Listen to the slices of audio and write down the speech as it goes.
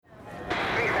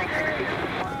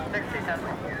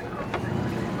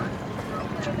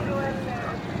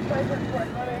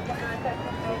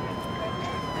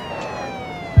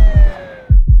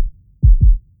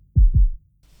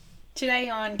Today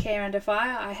on Care Under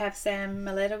Fire, I have Sam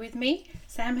Miletta with me.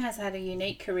 Sam has had a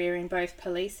unique career in both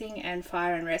policing and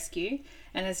fire and rescue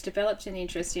and has developed an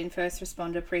interest in first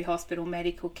responder pre-hospital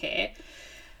medical care,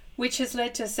 which has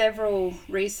led to several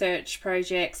research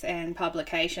projects and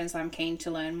publications I'm keen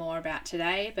to learn more about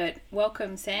today. But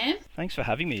welcome, Sam. Thanks for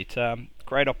having me. It's a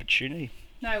great opportunity.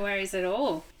 No worries at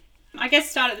all. I guess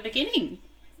start at the beginning.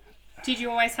 Did you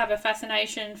always have a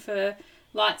fascination for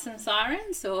lights and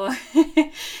sirens, or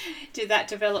did that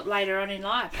develop later on in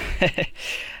life?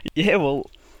 Yeah,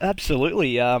 well,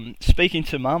 absolutely. Speaking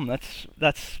to Mum,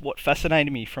 that's what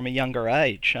fascinated me from a younger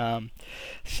age.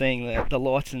 Seeing the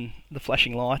lights and the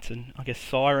flashing lights and I guess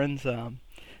sirens. I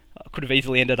could have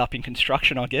easily ended up in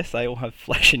construction. I guess they all have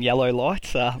flashing yellow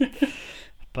lights.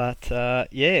 But yeah,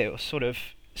 it was sort of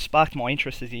sparked my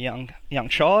interest as a young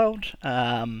child.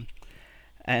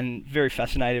 And very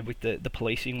fascinated with the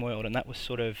policing world, and that was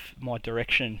sort of my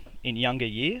direction in younger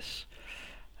years.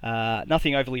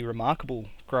 Nothing overly remarkable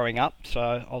growing up, so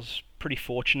I was pretty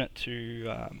fortunate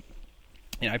to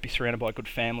be surrounded by a good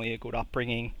family, a good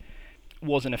upbringing.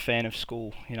 Wasn't a fan of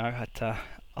school,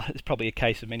 it's probably a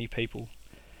case of many people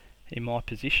in my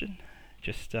position.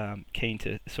 Just keen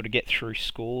to sort of get through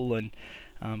school and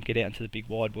get out into the big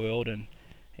wide world. And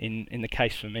in the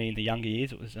case for me in the younger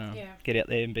years, it was get out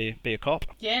there and be a cop.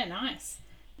 Yeah, nice.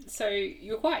 So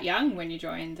you were quite young when you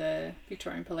joined the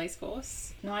Victorian Police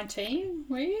Force. 19,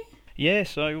 were you? Yeah,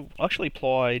 so I actually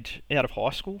applied out of high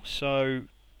school, so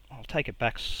I'll take it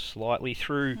back slightly.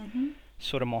 Through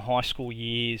sort of my high school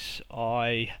years,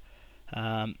 I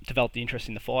developed the interest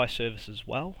in the fire service as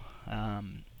well,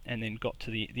 and then got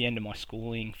to the end of my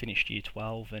schooling, finished year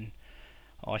 12, and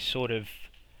I sort of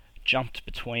jumped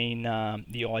between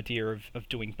the idea of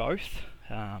doing both,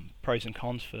 pros and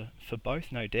cons for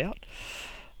both, no doubt.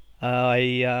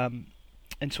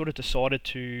 And sort of decided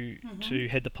to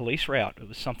head the police route. It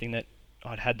was something that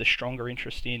I'd had the stronger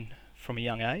interest in from a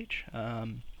young age.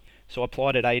 So I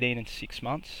applied at 18 and 6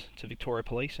 months to Victoria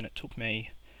Police, and it took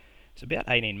me, it's about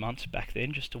 18 months back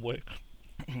then just to work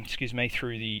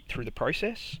through the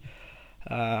process.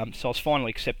 So I was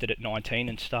finally accepted at 19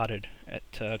 and started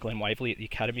at Glen Waverley at the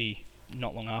academy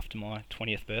not long after my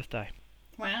 20th birthday.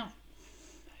 Wow.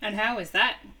 And how was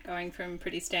that, going from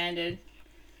pretty standard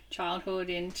childhood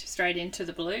straight into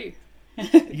the blue?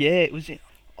 Yeah, it was.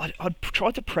 I'd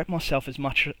tried to prep myself as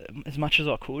much as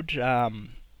I could.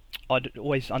 I'd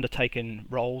always undertaken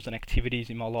roles and activities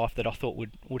in my life that I thought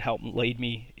would help lead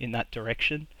me in that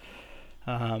direction.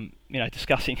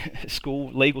 Discussing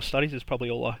school legal studies is probably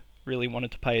all I really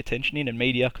wanted to pay attention in, and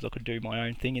media because I could do my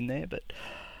own thing in there. But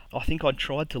I think I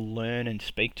tried to learn and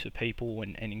speak to people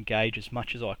and engage as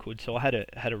much as I could. So I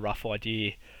had a rough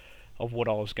idea of what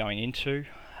I was going into.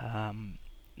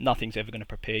 Nothing's ever going to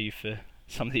prepare you for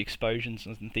some of the exposures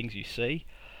and things you see.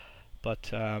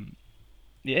 But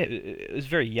it was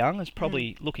very young. It's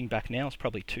probably looking back now, it's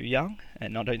probably too young,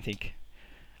 and I think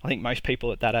most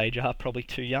people at that age are probably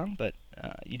too young. But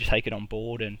you just take it on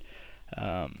board, and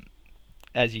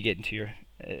as you get into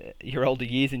your older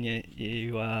years and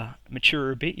you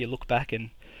mature a bit, you look back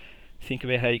and think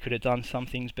about how you could have done some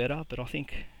things better. But I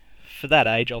think for that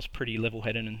age, I was pretty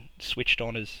level-headed and switched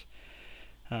on as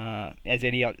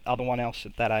any other one else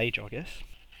at that age, I guess.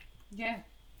 Yeah.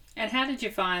 And how did you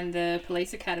find the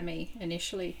police academy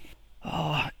initially?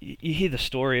 Oh, you hear the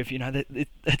story of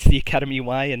that's the academy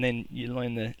way, and then you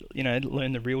learn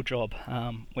the real job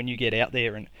when you get out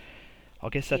there, and I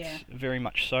guess that's very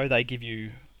much so. They give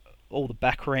you all the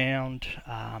background,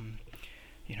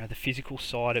 the physical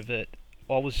side of it.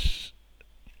 I was,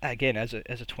 again, as a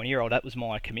 20-year-old, that was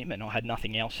my commitment. I had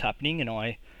nothing else happening, and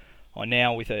I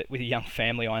now with a young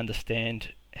family, I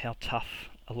understand how tough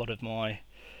a lot of my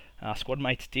squad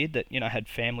mates did that had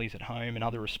families at home and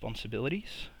other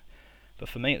responsibilities. But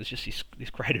for me, it was just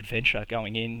this great adventure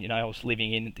going in. I was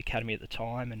living in the academy at the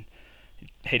time, and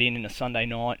head in a Sunday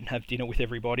night and have dinner with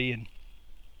everybody and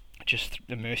just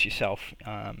immerse yourself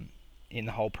in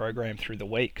the whole program through the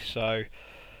week. So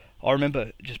I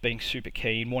remember just being super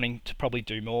keen, wanting to probably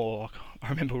do more. I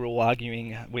remember we were all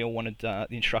arguing. We all wanted the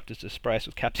instructors to spray us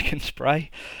with capsicum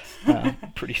spray.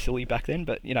 Pretty silly back then,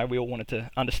 but we all wanted to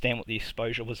understand what the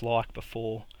exposure was like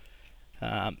before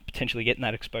potentially getting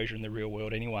that exposure in the real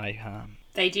world anyway.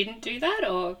 They didn't do that,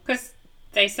 or because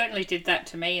they certainly did that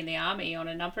to me in the army on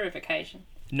a number of occasions.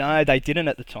 No, they didn't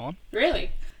at the time. Really?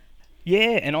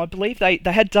 Yeah, and I believe they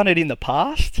had done it in the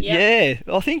past. Yep.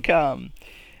 Yeah, I think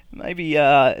Maybe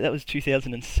that was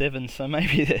 2007, so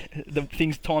maybe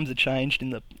the times have changed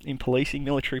in policing.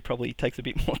 Military probably takes a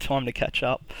bit more time to catch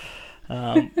up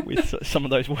with some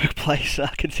of those workplace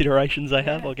considerations they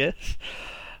have, I guess.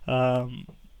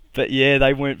 But yeah,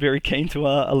 they weren't very keen to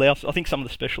allow. I think some of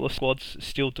the specialist squads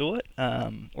still do it,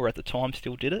 or at the time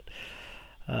still did it.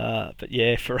 But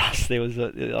yeah, for us, there was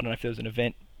I don't know if there was an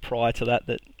event prior to that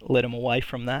led them away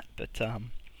from that, but.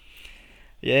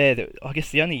 Yeah, I guess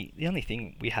the only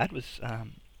thing we had was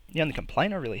the only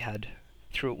complaint I really had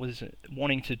through it was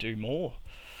wanting to do more.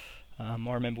 I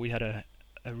remember we had a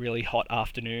really hot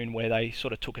afternoon where they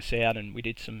sort of took us out and we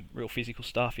did some real physical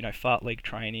stuff, fart leg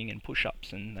training and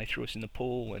push-ups, and they threw us in the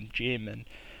pool and gym, and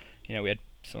we had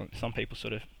some people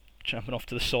sort of jumping off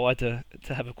to the side to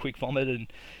have a quick vomit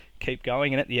and keep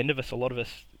going. And at the end of us, a lot of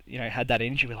us had that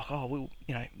energy. We're like, oh,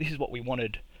 this is what we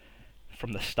wanted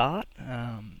from the start.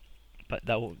 But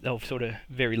they were sort of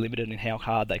very limited in how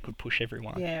hard they could push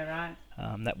everyone. Yeah,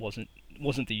 right. That wasn't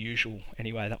the usual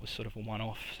anyway. That was sort of a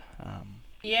one-off.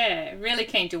 Yeah, really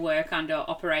keen to work under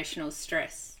operational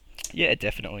stress. Yeah,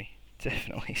 definitely.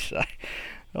 So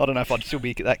I don't know if I'd still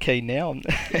be that keen now. I'm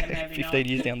 15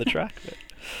 years down the track. But.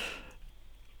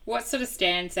 What sort of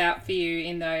stands out for you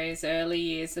in those early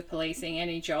years of policing?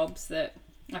 Any jobs that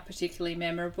are particularly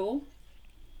memorable?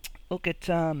 Look,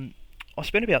 I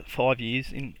spent about 5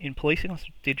 years in policing. I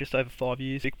did just over 5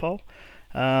 years VicPol,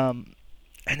 and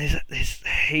there's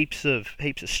heaps of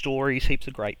stories, heaps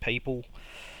of great people.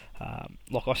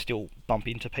 Like I still bump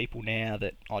into people now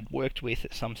that I'd worked with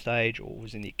at some stage or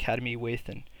was in the academy with,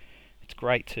 and it's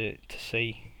great to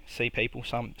see people.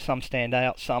 Some stand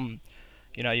out, some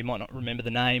you might not remember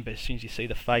the name, but as soon as you see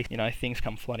the face, things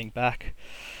come flooding back.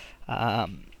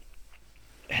 And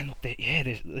look,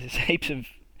 there's heaps of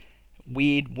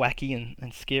weird, wacky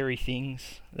and scary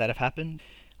things that have happened.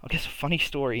 I guess a funny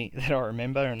story that I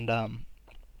remember, and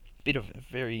bit of a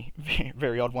very, very,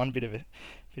 very odd one, bit of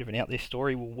an out there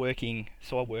story. I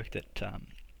worked at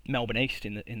Melbourne East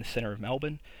in the centre of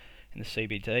Melbourne, in the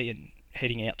CBD, and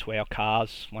heading out to our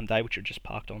cars one day, which were just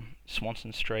parked on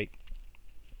Swanston Street.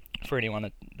 For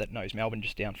anyone that knows Melbourne,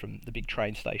 just down from the big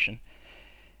train station.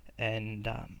 And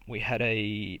we had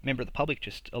a member of the public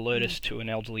just alert us to an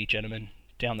elderly gentleman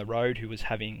down the road who was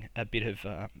having a bit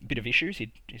of issues.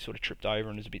 He sort of tripped over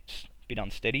and was a bit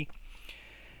unsteady.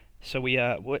 So we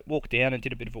walked down and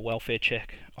did a bit of a welfare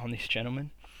check on this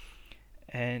gentleman,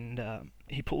 and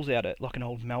he pulls out an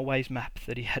old Melways map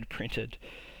that he had printed,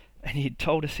 and he'd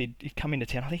told us he'd come into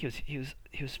town. I think he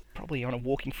was probably on a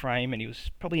walking frame, and he was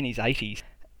probably in his 80s,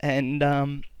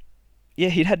 and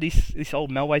he'd had this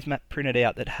old Melways map printed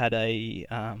out that had a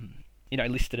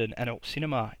listed an adult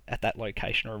cinema at that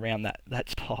location or around that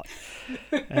spot.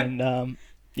 And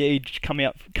he'd come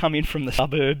in from the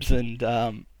suburbs and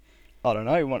I don't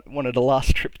know, wanted a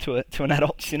last trip to an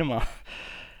adult cinema.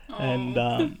 And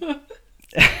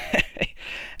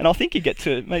and I think you get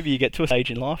to a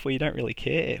stage in life where you don't really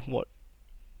care what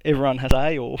everyone has to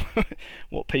say or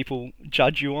what people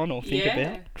judge you on or think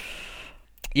about.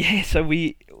 Yeah, so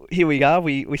here we are.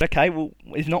 We said, okay, well,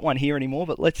 there's not one here anymore,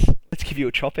 but let's give you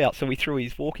a chop out. So we threw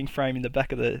his walking frame in the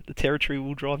back of the Territory we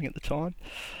were driving at the time,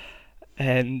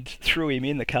 and threw him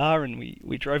in the car, and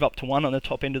we drove up to one on the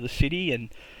top end of the city, and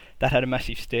that had a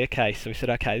massive staircase. So we said,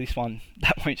 okay, this one,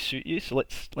 that won't suit you, so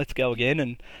let's go again.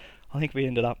 And I think we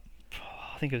ended up,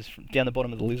 it was down the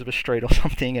bottom of Elizabeth Street or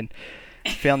something, and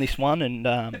found this one and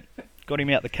got him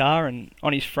out the car and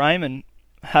on his frame, and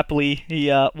happily he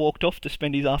walked off to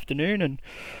spend his afternoon.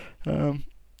 And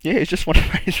it's just one of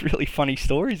those really funny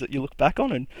stories that you look back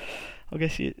on, and I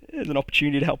guess there's an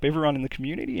opportunity to help everyone in the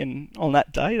community, and on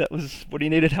that day that was what he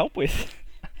needed help with.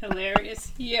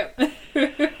 Hilarious. Yep.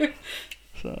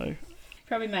 So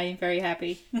probably made him very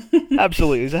happy.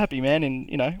 Absolutely, he was a happy man,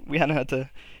 and we hadn't had to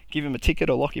give him a ticket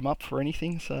or lock him up for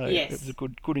anything, so yes. It was a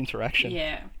good interaction.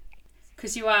 Yeah,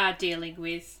 because you are dealing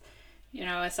with, a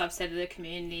subset of the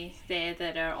community there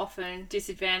that are often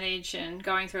disadvantaged and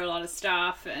going through a lot of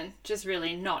stuff and just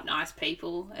really not nice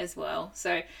people as well.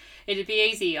 So it'd be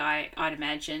easy, I'd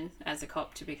imagine, as a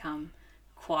cop to become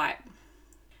quite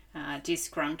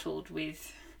disgruntled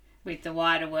with the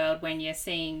wider world when you're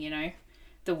seeing,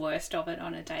 the worst of it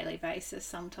on a daily basis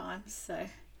sometimes. So,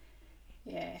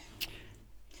 yeah.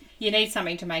 You need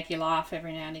something to make you laugh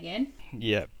every now and again.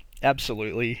 Yeah,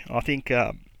 absolutely. I think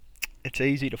it's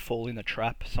easy to fall in the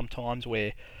trap sometimes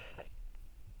where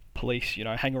police,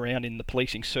 hang around in the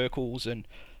policing circles, and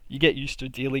you get used to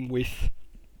dealing with,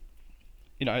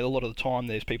 a lot of the time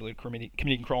there's people who are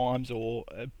committing crimes or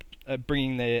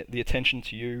bringing the attention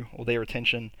to you or their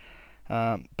attention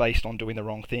based on doing the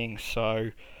wrong thing. So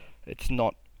it's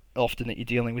not often that you're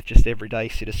dealing with just everyday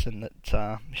citizen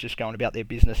that is just going about their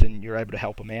business, and you're able to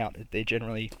help them out. They're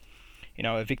generally,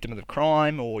 a victim of the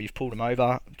crime, or you've pulled them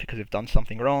over because they've done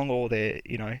something wrong, or they're,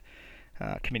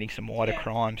 committing some wider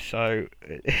crimes. So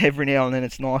every now and then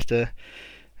it's nice to,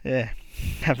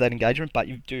 have that engagement. But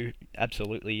you do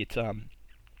absolutely, it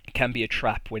can be a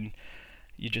trap when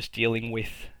you're just dealing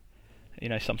with,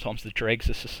 sometimes the dregs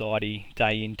of society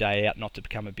day in, day out, not to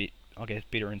become a bit, I guess,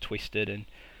 bitter and twisted and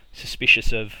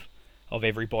suspicious of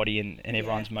everybody and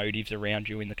everyone's motives around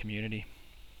you in the community.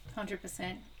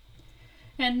 100%.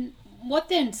 And what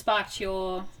then sparked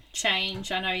your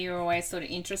change? I know you were always sort of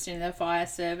interested in the fire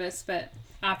service, but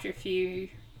after a few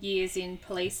years in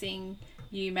policing,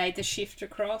 you made the shift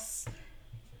across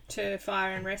to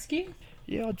fire and rescue?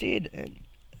 Yeah, I did. And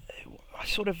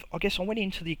I guess I went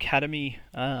into the academy,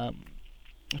 the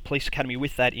police academy,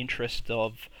 with that interest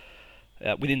of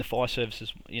within the fire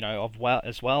services,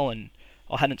 as well, and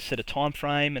I hadn't set a time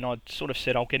frame, and I'd sort of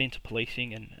said I'll get into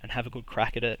policing and have a good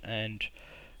crack at it, and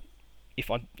if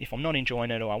I'm not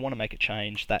enjoying it or I want to make a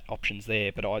change, that option's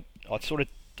there. But I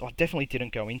definitely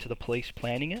didn't go into the police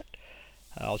planning it.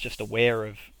 I was just aware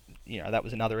of, that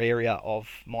was another area of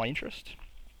my interest.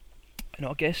 And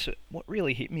I guess what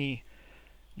really hit me,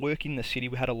 working in the city,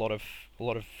 we had a lot of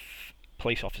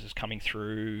police officers coming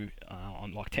through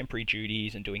on like temporary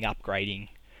duties and doing upgrading,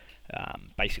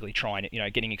 basically trying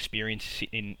to, getting experience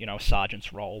in, a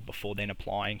sergeant's role before then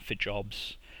applying for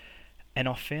jobs. And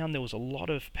I found there was a lot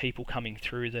of people coming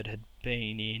through that had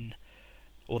been in,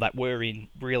 or that were in,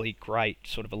 really great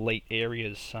sort of elite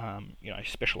areas,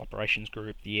 Special Operations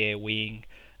Group, the Air Wing,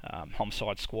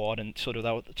 Homicide Squad, and sort of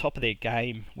they were at the top of their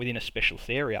game within a specialist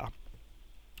area.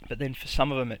 But then for some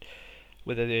of them,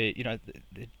 whether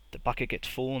the bucket gets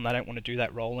full and they don't want to do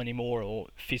that role anymore, or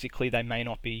physically they may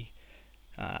not be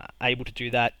able to do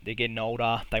that, they're getting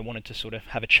older, they wanted to sort of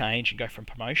have a change and go for a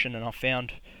promotion. And I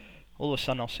found all of a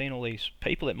sudden I've seen all these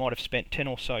people that might have spent 10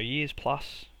 or so years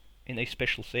plus in these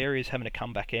specialist areas having to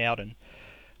come back out and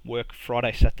work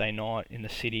Friday, Saturday night in the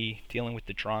city, dealing with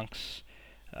the drunks,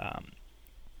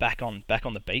 back on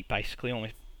the beat basically,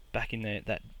 almost back in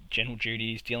that general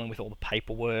duties, dealing with all the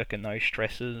paperwork and those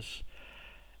stresses.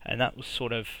 And that was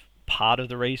sort of part of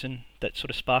the reason that sort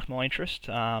of sparked my interest.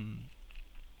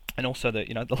 And also the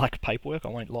lack of paperwork, I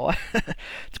won't lie.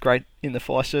 It's great in the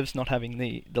fire service not having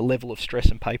the level of stress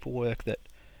and paperwork that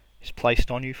is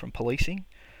placed on you from policing.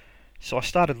 So I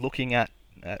started looking at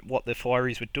what the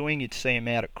fireys were doing. You'd see them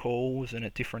out at calls and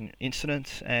at different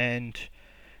incidents, and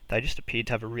they just appeared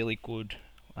to have a really good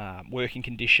working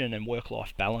condition and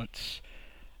work-life balance.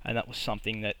 And that was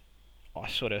something that I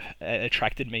sort of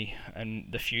attracted me, and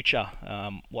the future,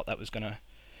 what that was going to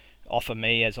offer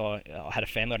me, as I had a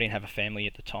family. I didn't have a family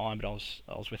at the time, but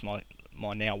I was with my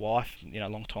now wife,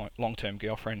 long-term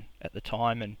girlfriend at the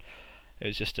time, and it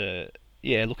was just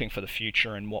looking for the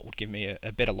future and what would give me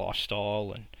a better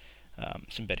lifestyle and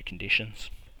some better conditions.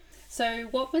 So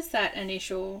what was that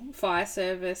initial fire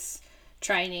service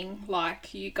training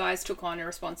like? You guys took on a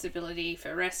responsibility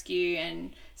for rescue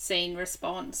and scene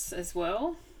response as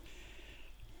well?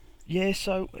 Yeah,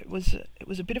 so it was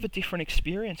a bit of a different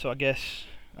experience, I guess,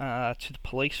 to the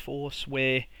police force,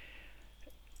 where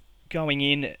going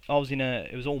in, it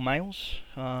was all males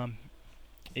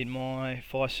in my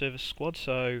fire service squad,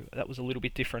 so that was a little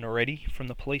bit different already from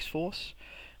the police force,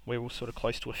 where we were sort of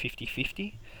close to a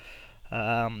 50-50.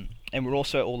 And we're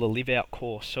also all the live-out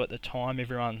course, so at the time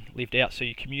everyone lived out, so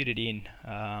you commuted in,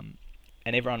 and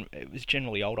everyone, it was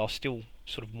generally old. I was still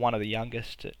sort of one of the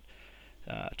youngest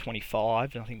at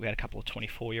 25, and I think we had a couple of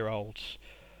 24-year-olds,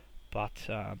 but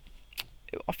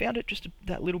I found it just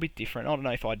that little bit different. I don't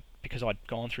know if because I'd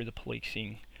gone through the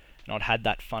policing and I'd had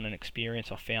that fun and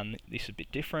experience, I found this a bit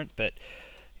different, but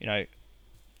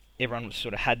everyone was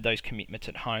sort of had those commitments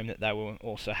at home that they were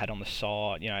also had on the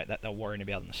side, that they were worrying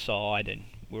about on the side, and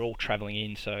we're all travelling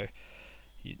in, so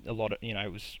a lot of,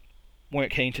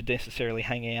 weren't keen to necessarily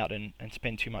hang out and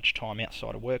spend too much time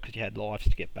outside of work because you had lives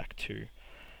to get back to.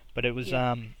 But it was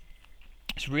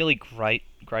it's really great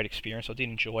experience. I did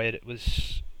enjoy it. It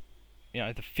was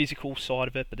the physical side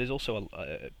of it, but there's also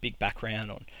a big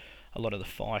background on a lot of the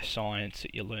fire science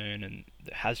that you learn, and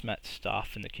the hazmat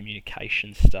stuff and the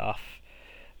communication stuff,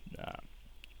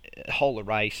 a whole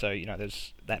array. So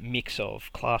there's that mix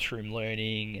of classroom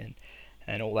learning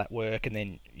and all that work, and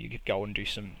then you could go and do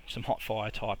some hot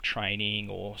fire type training,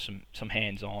 or some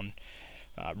hands-on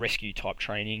rescue type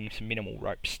training, some minimal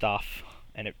rope stuff,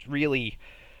 and it really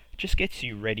just gets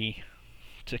you ready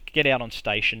to get out on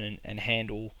station and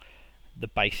handle the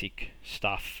basic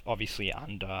stuff, obviously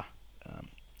under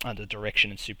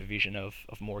direction and supervision of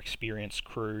more experienced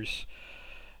crews.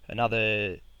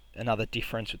 Another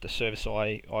difference with the service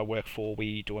I work for,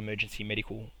 we do emergency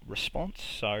medical response.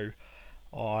 So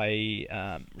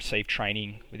I received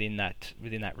training within that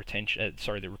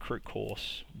the recruit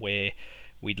course, where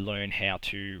we'd learn how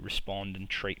to respond and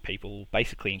treat people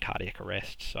basically in cardiac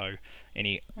arrest. So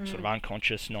any sort of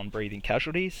unconscious, non-breathing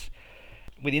casualties.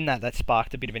 Within that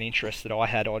sparked a bit of an interest that I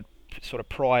had. I'd sort of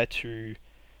prior to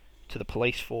the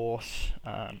police force,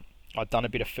 I'd done a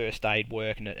bit of first aid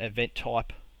work and event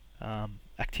type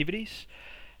activities,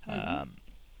 and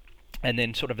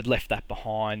then sort of had left that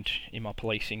behind in my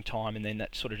policing time, and then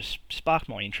that sort of just sparked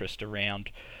my interest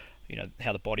around,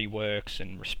 how the body works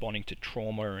and responding to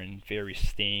trauma and various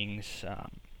things,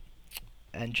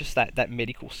 and just that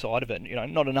medical side of it.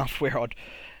 Not enough where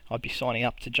I'd be signing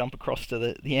up to jump across to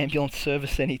the ambulance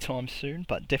service anytime soon,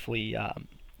 but definitely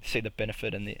see the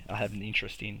benefit, and I have an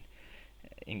interest in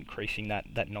increasing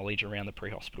that knowledge around the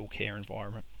pre-hospital care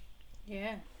environment.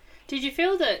 Yeah. Did you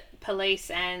feel that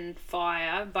police and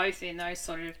fire, both in those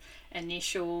sort of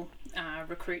initial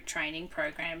recruit training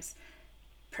programs,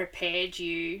 prepared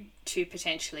you to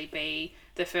potentially be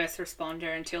the first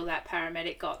responder until that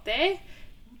paramedic got there?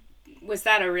 Was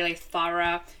that a really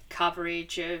thorough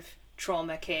coverage of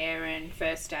trauma care and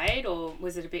first aid, or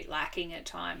was it a bit lacking at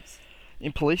times?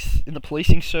 In the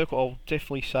policing circle, I'll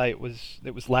definitely say it was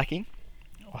lacking.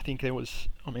 I think there was,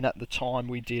 at the time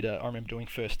we did, I remember doing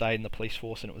first aid in the police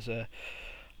force, and it was a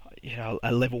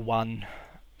level 1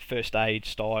 first aid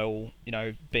style,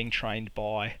 being trained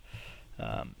by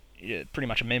pretty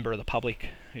much a member of the public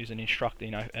who's an instructor,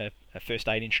 a first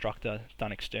aid instructor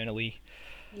done externally.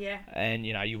 Yeah. And,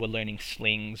 you were learning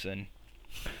slings and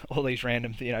all these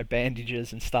random,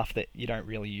 bandages and stuff that you don't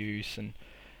really use, and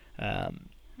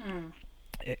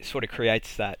it sort of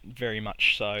creates that very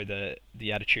much so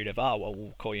the attitude of,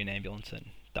 we'll call you an ambulance and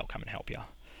they'll come and help you.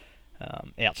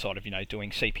 Outside of,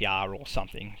 doing CPR or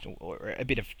something, or a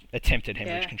bit of attempted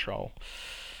hemorrhage control.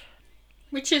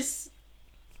 Which is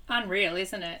unreal,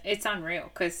 isn't it? It's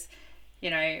unreal because,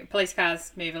 police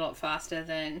cars move a lot faster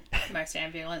than most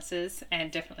ambulances,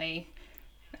 and definitely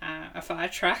a fire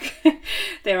truck.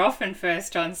 They're often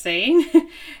first on scene.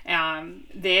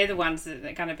 They're the ones that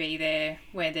are going to be there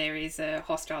where there is a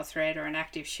hostile threat or an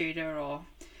active shooter, or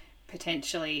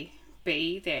potentially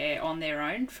be there on their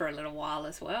own for a little while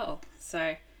as well.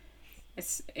 So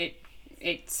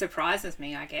it surprises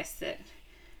me, I guess, that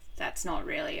that's not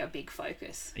really a big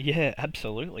focus. Yeah,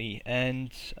 absolutely.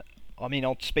 And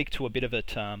I'll speak to a bit of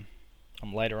it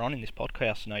later on in this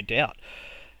podcast, no doubt.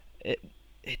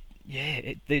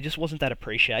 There just wasn't that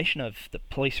appreciation of the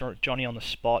police are Johnny on the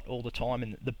spot all the time,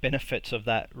 and the benefits of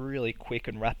that really quick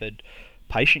and rapid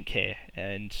patient care,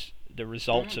 and the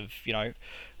results of,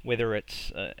 whether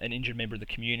it's an injured member of the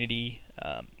community,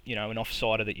 an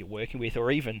off-sider that you're working with,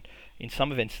 or even in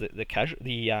some events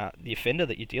the offender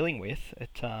that you're dealing with.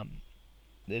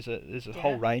 There's a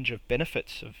whole range of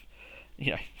benefits of,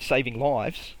 saving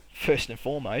lives first and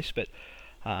foremost, but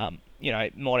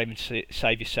it might even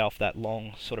save yourself that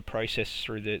long sort of process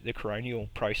through the coronial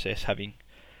process, having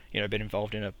been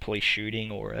involved in a police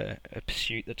shooting or a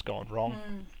pursuit that's gone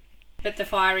wrong. But the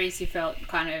fireys, you felt,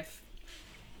 kind of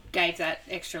gave that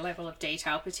extra level of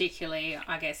detail, particularly,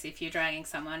 I guess, if you're dragging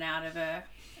someone out of a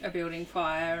building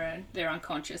fire and they're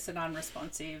unconscious and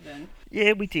unresponsive. And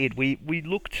yeah, we did. We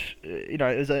looked, it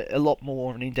was a lot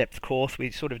more of an in-depth course. We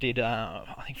sort of did,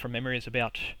 I think from memory, it was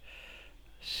about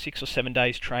 6 or 7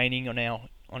 days training on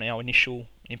our initial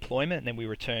employment, and then we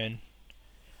return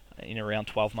in around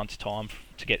 12 months' time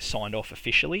to get signed off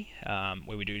officially,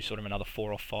 where we do sort of another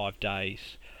 4 or 5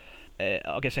 days.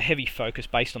 I guess a heavy focus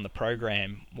based on the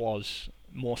program was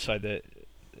more so the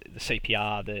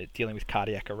CPR, the dealing with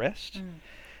cardiac arrest,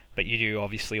 but you do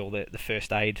obviously all the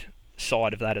first aid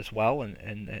side of that as well,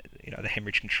 and the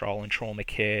hemorrhage control and trauma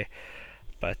care.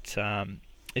 But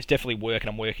it's definitely work,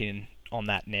 and I'm working on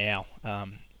that now,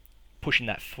 pushing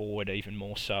that forward even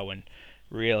more so, and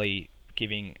really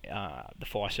giving the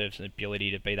fire service an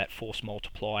ability to be that force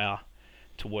multiplier,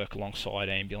 to work alongside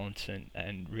ambulance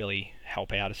and really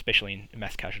help out, especially in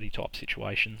mass casualty type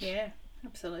situations. Yeah,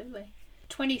 absolutely.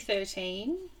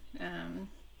 2013,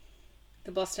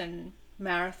 the Boston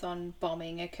Marathon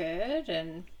bombing occurred,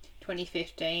 and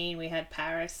 2015 we had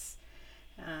Paris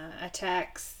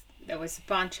attacks. There was a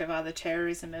bunch of other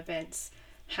terrorism events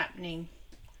happening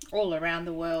all around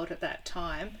the world at that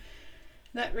time.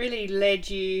 That really led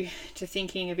you to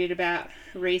thinking a bit about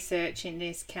research in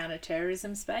this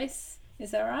counter-terrorism space.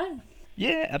 Is that right?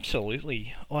 Yeah,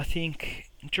 absolutely. I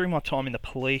think during my time in the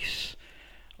police,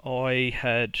 I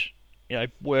had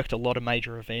worked a lot of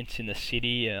major events in the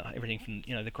city, everything from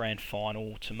the grand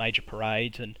final to major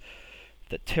parades, and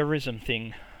the terrorism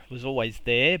thing was always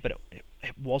there, but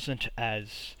it wasn't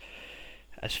as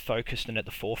focused and at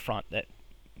the forefront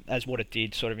as what it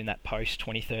did sort of in that post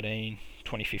 2013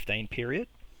 2015 period.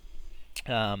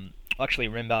 I actually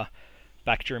remember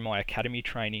back during my academy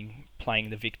training playing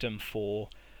the victim for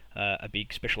a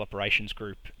big special operations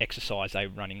group exercise. They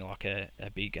were running like a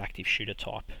big active shooter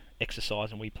type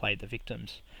exercise, and we played the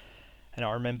victims. And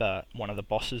I remember one of the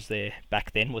bosses there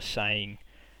back then was saying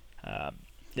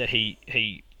that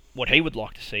what he would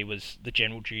like to see was the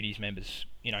general duties members,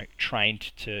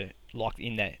 trained to, like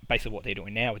in that, basically what they're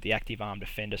doing now with the active armed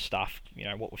offender stuff,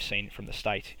 what we've seen from the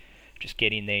state, just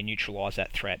get in there, neutralise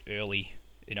that threat early.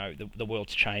 The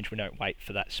world's changed, we don't wait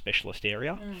for that specialist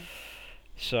area.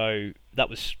 So that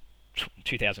was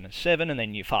 2007, and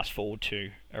then you fast forward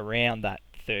to around that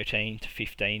 13 to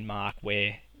 15 mark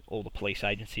where all the police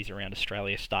agencies around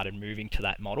Australia started moving to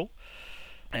that model.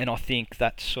 And I think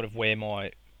that's sort of where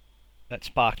that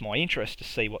sparked my interest to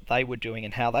see what they were doing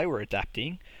and how they were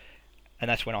adapting. And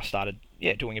that's when I started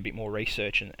doing a bit more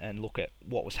research and look at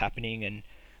what was happening, and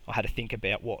I had to think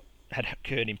about what had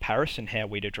occurred in Paris and how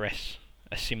we'd address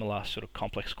a similar sort of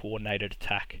complex coordinated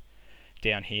attack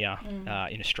down here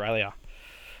in Australia.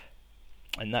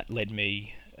 And that led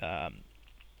me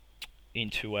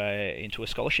into a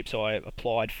scholarship. So I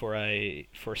applied for a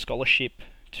scholarship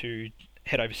to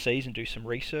head overseas and do some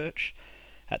research.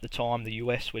 At the time, the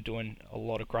US were doing a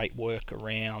lot of great work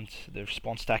around the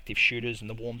response to active shooters and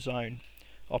the warm zone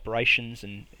operations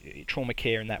and trauma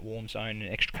care in that warm zone and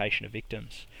extrication of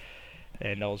victims.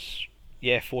 And I was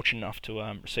fortunate enough to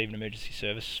receive an Emergency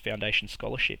Service Foundation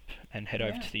scholarship and head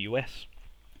over to the US.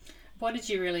 What did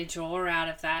you really draw out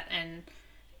of that, and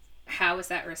how was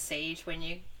that received when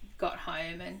you got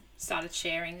home and started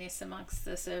sharing this amongst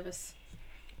the service?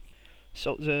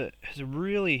 So it was a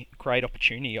really great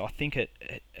opportunity. I think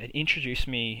it introduced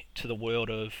me to the world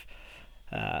of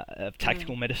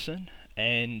tactical medicine,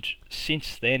 and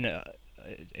since then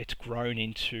it's grown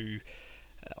into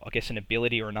I guess an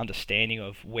ability or an understanding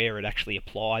of where it actually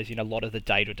applies in a lot of the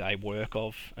day-to-day work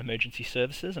of emergency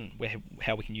services, and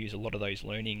how we can use a lot of those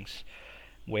learnings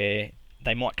where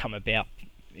they might come about,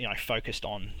 focused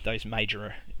on those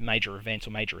major events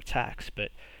or major attacks, but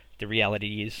the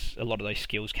reality is a lot of those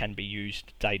skills can be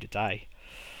used day to day.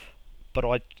 But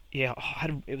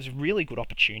it was a really good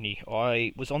opportunity.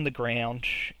 I was on the ground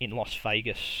in Las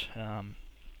Vegas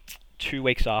 2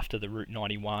 weeks after the Route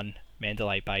 91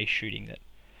 Mandalay Bay shooting that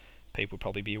people would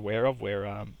probably be aware of,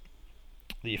 where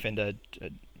the offender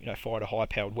fired a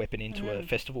high-powered weapon into a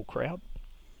festival crowd.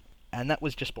 And that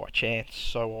was just by chance.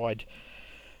 So I'd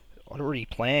already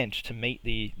planned to meet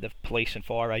the police and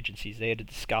fire agencies there to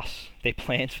discuss their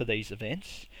plans for these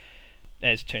events.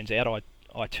 As it turns out,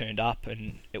 I turned up,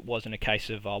 and it wasn't a case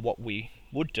of what we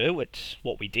would do, it's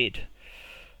what we did.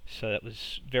 So that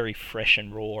was very fresh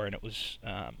and raw, and it was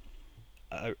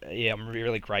I'm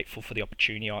really grateful for the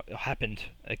opportunity. It happened,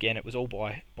 again, it was all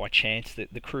by chance.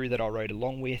 That the crew that I rode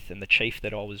along with and the chief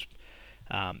that I was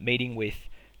meeting with,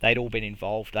 they'd all been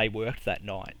involved. They worked that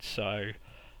night, so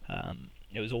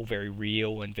it was all very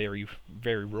real and very,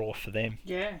 very raw for them.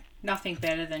 Yeah, nothing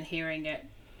better than hearing it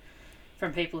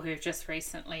from people who've just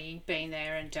recently been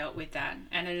there and dealt with that.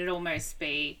 And it'd almost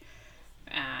be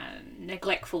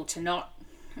neglectful to not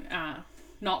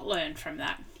learn from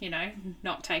that,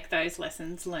 not take those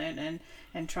lessons, learn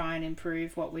and try and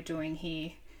improve what we're doing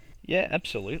here. Yeah,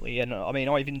 absolutely. And I mean,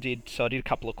 I did a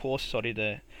couple of courses. I did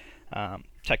a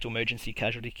tactical emergency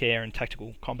casualty care and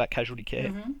tactical combat casualty care.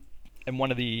 Mm-hmm. And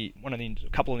a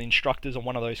couple of the instructors on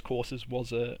one of those courses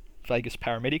was a Vegas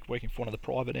paramedic working for one of the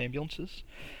private ambulances.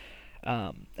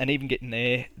 And even getting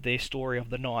their story of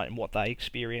the night and what they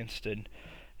experienced and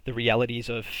the realities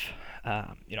of,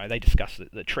 they discussed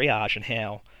the triage and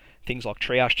how things like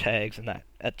triage tags and that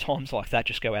at times like that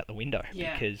just go out the window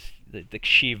because the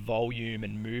sheer volume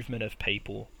and movement of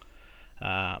people,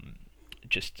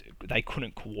 they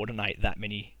couldn't coordinate that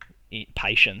many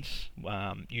patients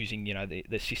using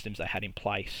the systems they had in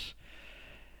place.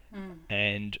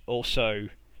 And also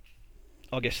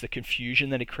I guess the confusion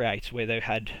that it creates where they've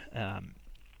had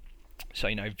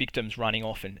victims running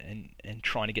off and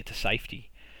trying to get to safety,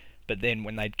 but then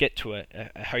when they'd get to a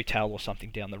hotel or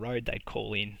something down the road, they'd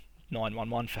call in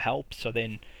 911 for help. So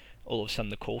then all of a sudden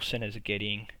the call centers are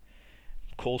getting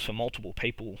calls from multiple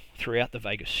people throughout the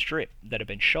Vegas Strip that have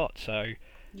been shot, so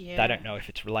they don't know if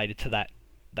it's related to that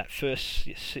first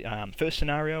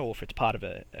scenario or if it's part of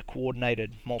a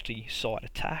coordinated multi-site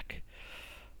attack.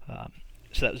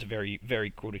 So that was a very,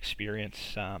 very good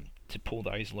experience to pull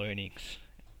those learnings,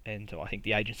 and I think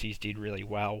the agencies did really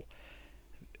well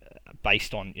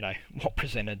based on what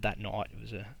presented that night. It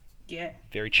was Yeah.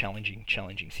 Very challenging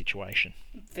situation.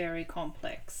 Very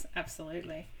complex,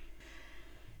 absolutely.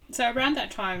 So around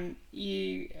that time,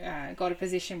 you got a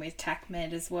position with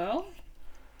TACMED as well,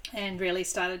 and really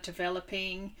started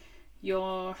developing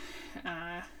your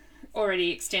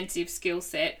already extensive skill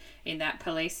set in that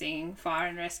policing, fire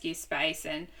and rescue space,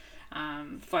 and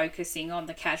focusing on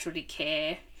the casualty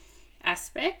care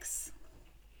aspects.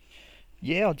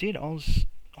 Yeah, I did.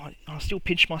 I still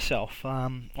pinch myself.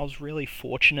 I was really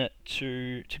fortunate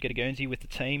to get a Guernsey with the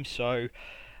team, so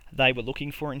they were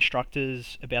looking for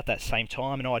instructors about that same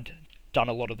time, and I'd done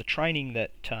a lot of the training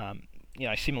that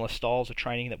similar styles of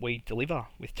training that we deliver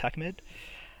with TACMED.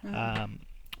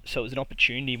 So it was an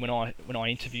opportunity when I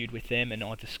interviewed with them, and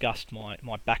I discussed my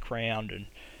background and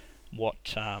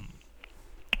what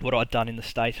I'd done in the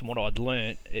States and what I'd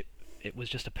learnt. It was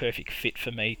just a perfect fit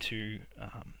for me to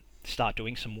start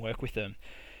doing some work with them,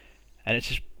 and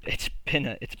it's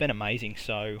been amazing.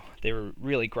 So they're a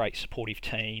really great supportive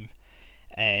team,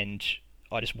 and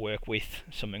I just work with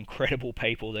some incredible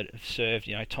people that have served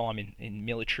time in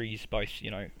militaries, both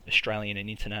Australian and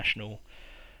international.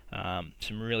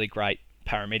 Some really great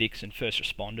paramedics and first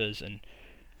responders, and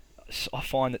I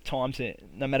find that times that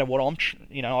no matter what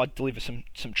I deliver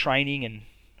some training and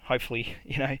hopefully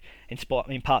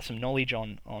impart some knowledge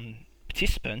on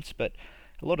participants, but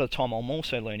a lot of the time I'm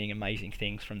also learning amazing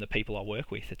things from the people I work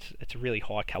with. It's a really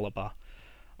high caliber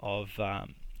of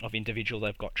individual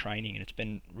they've got training, and it's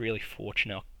been really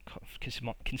fortunate.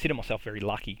 I consider myself very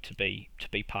lucky to be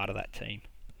part of that team.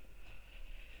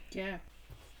 Yeah.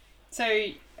 So,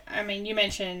 I mean, you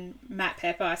mentioned Matt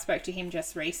Pepper. I spoke to him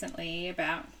just recently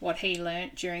about what he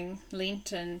learnt during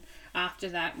Lint and after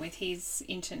that with his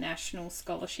international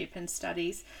scholarship and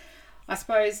studies. I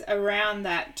suppose around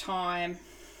that time,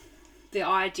 the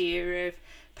idea of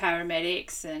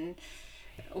paramedics and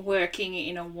working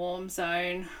in a warm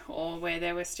zone or where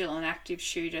there was still an active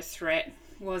shooter threat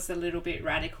was a little bit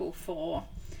radical for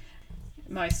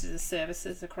most of the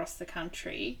services across the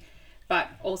country, but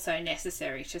also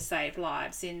necessary to save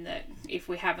lives, in that if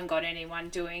we haven't got anyone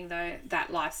doing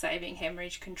that life-saving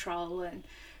hemorrhage control and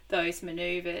those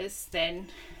manoeuvres, then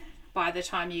by the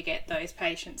time you get those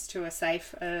patients to a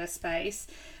safe space,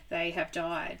 they have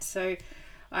died. So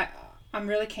I'm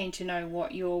really keen to know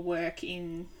what your work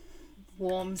in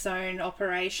warm zone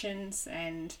operations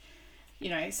and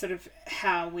sort of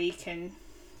how we can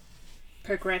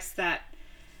progress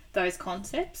those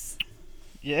concepts.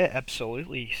 Yeah,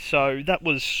 absolutely. So it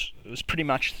was pretty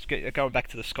much going back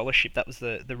to the scholarship. That was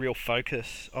the real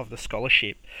focus of the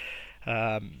scholarship.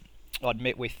 I'd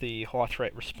met with the High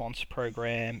Threat Response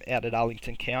Program out at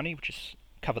Arlington County, which is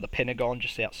cover the Pentagon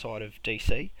just outside of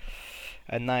DC,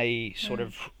 and they sort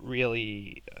of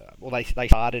really they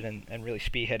started and really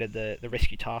spearheaded the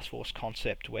Rescue Task Force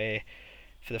concept, where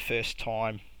for the first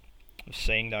time of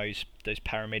seeing those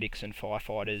paramedics and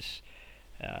firefighters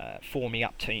forming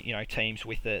up teams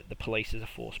with the police as a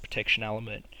force protection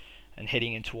element and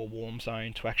heading into a warm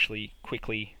zone to actually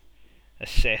quickly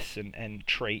assess and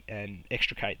treat and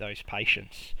extricate those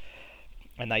patients.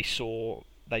 And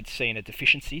they'd seen a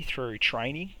deficiency through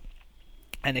training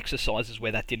and exercises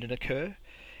where that didn't occur,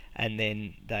 and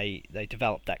then they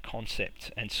developed that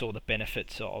concept and saw the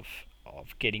benefits of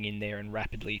getting in there and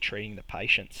rapidly treating the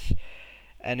patients.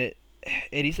 And it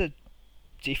is a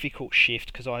difficult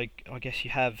shift, because I guess you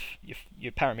have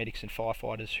your paramedics and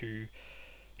firefighters who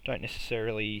don't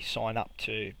necessarily sign up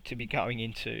to be going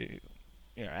into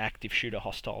active shooter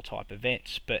hostile type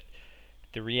events, but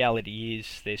the reality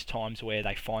is there's times where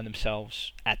they find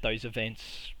themselves at those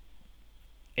events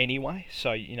anyway,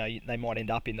 so they might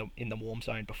end up in the warm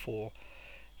zone before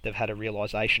they've had a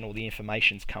realization or the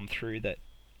information's come through that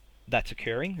that's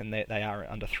occurring and they are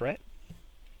under threat.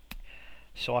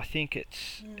 So I think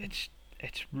it's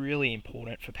really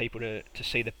important for people to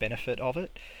see the benefit of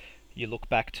it. You look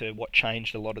back to what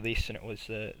changed a lot of this, and it was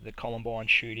the Columbine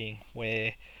shooting,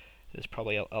 where there's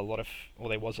probably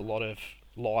there was a lot of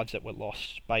lives that were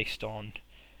lost based on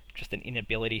just an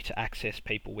inability to access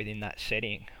people within that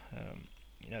setting.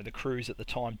 The crews at the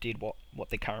time did what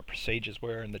the current procedures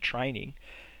were in the training,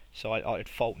 so I'd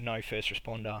fault no first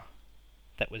responder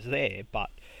that was there, but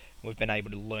we've been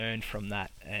able to learn from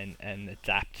that and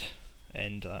adapt.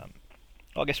 And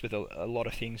I guess with a lot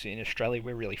of things in Australia,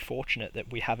 we're really fortunate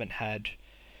that we haven't had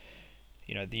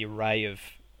the array of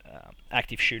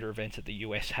active shooter events that the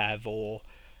US have, or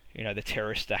the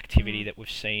terrorist activity that we've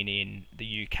seen in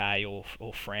the UK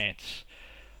or France.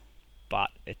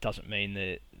 But it doesn't mean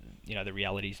that the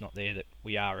reality is not there, that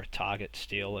we are a target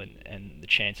still, and the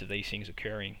chance of these things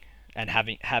occurring and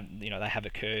they have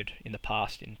occurred in the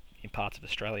past in parts of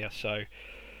Australia. So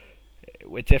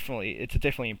it's a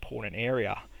definitely important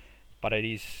area, but it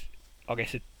is, I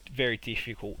guess, it's very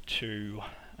difficult to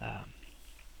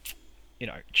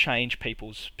change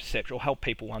people's perception or help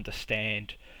people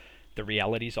understand the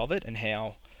realities of it, and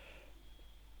how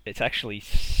it's actually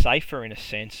safer in a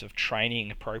sense of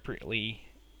training appropriately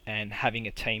and having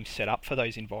a team set up for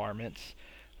those environments,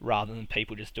 rather than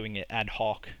people just doing it ad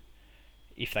hoc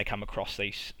if they come across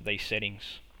these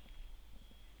settings.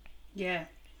 Yeah,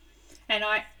 and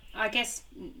I guess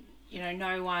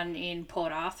no one in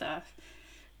Port Arthur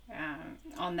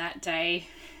on that day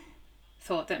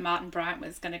thought that Martin Bryant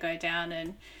was going to go down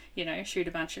and shoot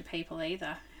a bunch of people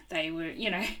either. They were,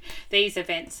 these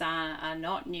events are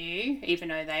not new, even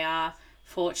though they are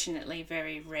fortunately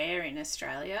very rare in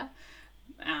Australia.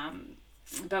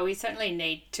 But we certainly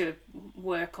need to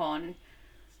work on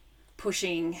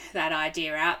pushing that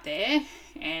idea out there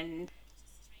and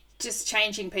just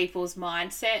changing people's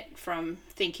mindset from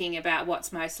thinking about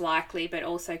what's most likely, but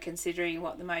also considering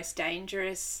what the most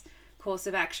dangerous course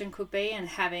of action could be, and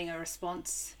having a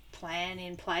response plan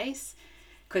in place.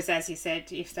 Because as you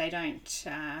said, if they don't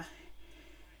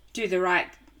do the right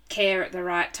care at the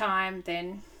right time,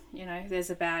 then there's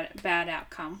a bad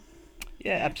outcome.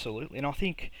 Yeah, absolutely. And I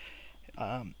think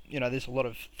there's a lot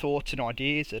of thoughts and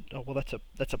ideas that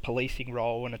that's a policing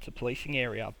role and it's a policing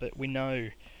area, but we know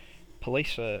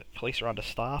police are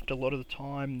understaffed a lot of the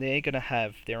time. They're going to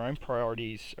have their own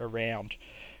priorities around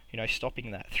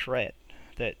stopping that threat.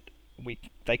 That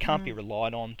they can't be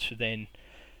relied on to then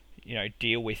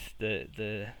deal with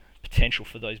the potential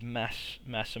for those mass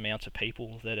amounts of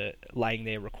people that are laying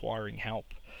there requiring help.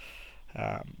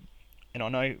 And I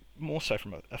know more so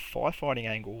from a firefighting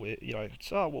angle, where,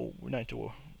 it's we don't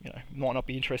do might not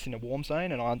be interested in a warm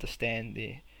zone, and I understand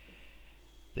the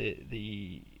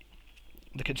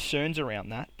concerns around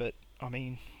that, but I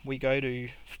mean, we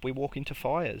walk into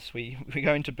fires, we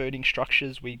go into burning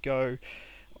structures, we go,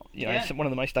 one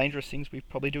of the most dangerous things we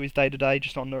probably do is day to day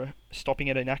just on stopping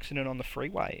at an accident on the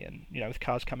freeway, and with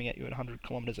cars coming at you at 100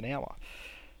 kilometres an hour.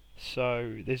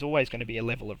 So there's always going to be a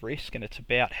level of risk, and it's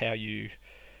about how you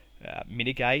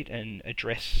mitigate and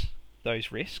address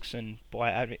those risks, and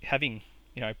by having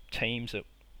teams that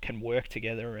can work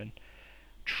together and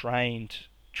trained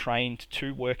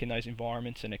to work in those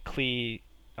environments, and a clear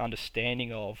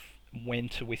understanding of when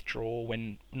to withdraw,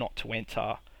 when not to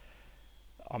enter.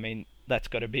 I mean, that's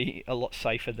got to be a lot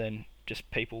safer than just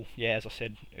people, as I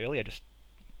said earlier, just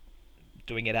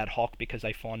doing it ad hoc because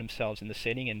they find themselves in the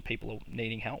setting and people are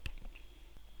needing help.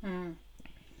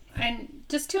 And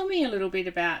just tell me a little bit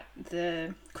about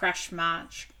the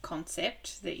CrashMARCHE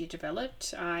concept that you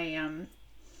developed. I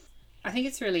think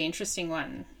it's a really interesting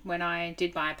one. When I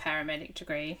did my paramedic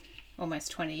degree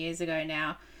almost 20 years ago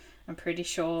now, I'm pretty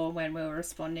sure when we were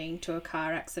responding to a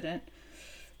car accident,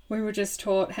 we were just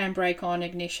taught handbrake on,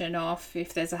 ignition off.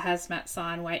 If there's a hazmat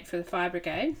sign, wait for the fire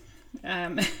brigade.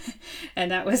 And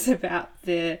that was about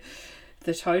the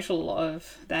total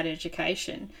of that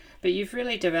education. But you've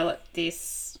really developed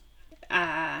this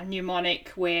mnemonic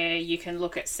where you can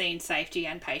look at scene safety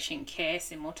and patient care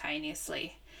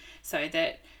simultaneously, so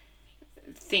that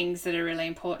things that are really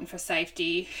important for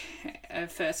safety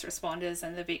of first responders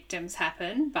and the victims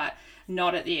happen, but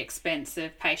not at the expense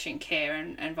of patient care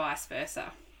and vice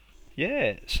versa.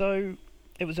 Yeah, so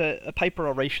it was a paper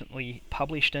I recently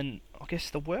published, and I guess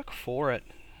the work for it,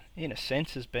 in a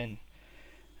sense, has been,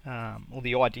 or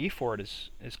the idea for it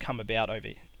has come about over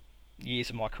years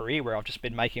of my career, where I've just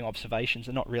been making observations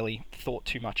and not really thought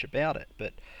too much about it,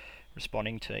 but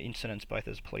responding to incidents both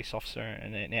as a police officer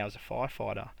and now as a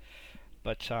firefighter.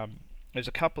 But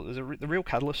the real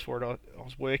catalyst for it. I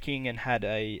was working and had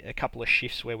a couple of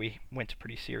shifts where we went to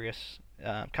pretty serious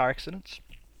car accidents.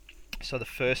 So the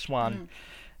first one,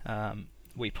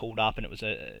 we pulled up and it was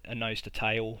a nose to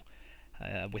tail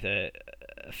with a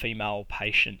female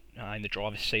patient in the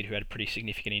driver's seat who had a pretty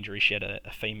significant injury. She had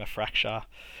a femur fracture,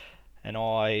 and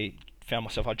I found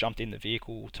myself, I jumped in the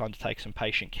vehicle, time to take some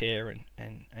patient care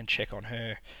and check on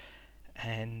her.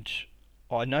 And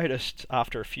I noticed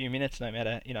after a few minutes, no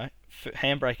matter,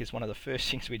 handbrake is one of the first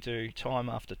things we do time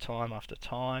after time after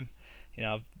time.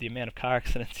 The amount of car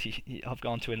accidents I've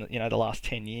gone to in the last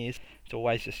 10 years, it's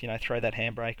always just, throw that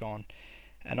handbrake on.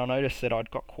 And I noticed that I'd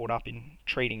got caught up in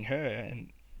treating her and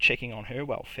checking on her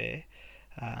welfare.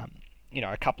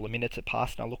 A couple of minutes had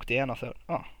passed and I looked down, I thought,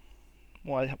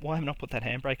 why haven't I put that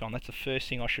handbrake on? That's the first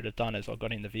thing I should have done as I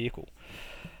got in the vehicle.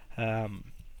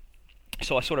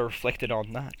 So I sort of reflected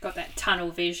on that. Got that tunnel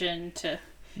vision to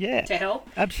help.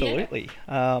 Absolutely.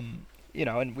 Yeah.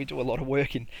 and we do a lot of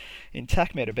work in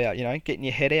TACMED about, getting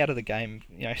your head out of the game,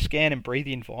 scan and breathe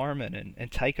the environment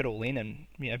and take it all in and,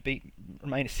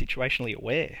 remain situationally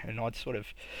aware. And I'd sort of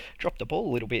dropped the ball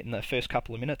a little bit in the first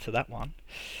couple of minutes of that one.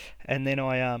 And then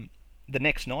the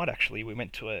next night, actually, we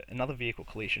went to another vehicle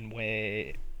collision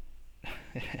where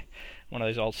one of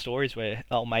those old stories where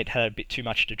old mate had a bit too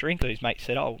much to drink. So his mate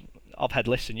said, "Oh, I've had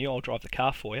less than you. I'll drive the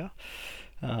car for you."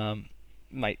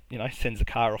 Mate, sends the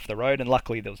car off the road, and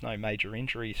luckily there was no major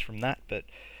injuries from that. But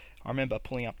I remember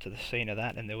pulling up to the scene of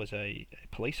that, and there was a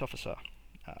police officer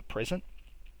present,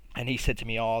 and he said to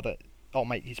me, "Oh,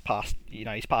 mate, he's passed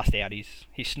out. He's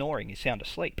snoring. He's sound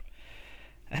asleep."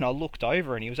 And I looked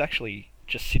over, and he was actually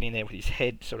just sitting there with his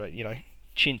head sort of,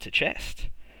 chin to chest.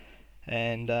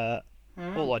 And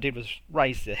all I did was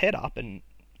raise the head up and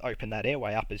open that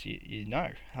airway up, as you know.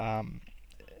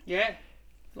 Yeah,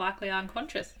 likely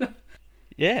unconscious.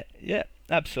 Yeah,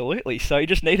 absolutely. So he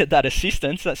just needed that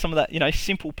assistance, some of that,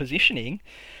 simple positioning.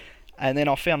 And then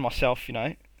I found myself,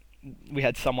 we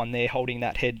had someone there holding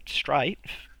that head straight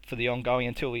for the ongoing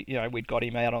until we'd got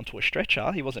him out onto a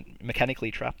stretcher. He wasn't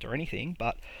mechanically trapped or anything,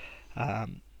 but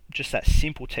just that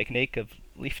simple technique of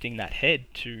lifting that head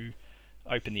to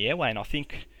open the airway. And I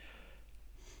think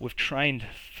we've trained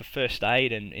for first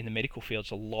aid and in the medical fields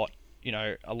a lot.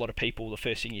 A lot of people, the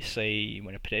first thing you see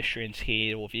when a pedestrian's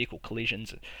hit or vehicle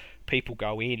collisions, people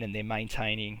go in and they're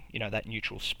maintaining, that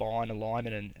neutral spine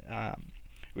alignment and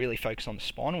really focus on the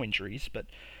spinal injuries. But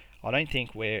I don't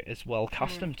think we're as well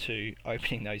accustomed to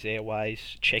opening those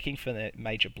airways, checking for the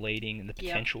major bleeding and the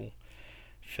potential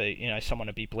for someone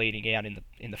to be bleeding out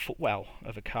in the footwell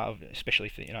of a car,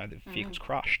 especially if the vehicle's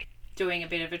crushed. Doing a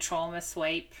bit of a trauma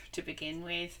sweep to begin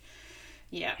with.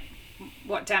 Yeah,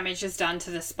 what damage is done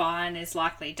to the spine is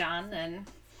likely done, and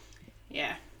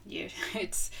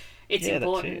it's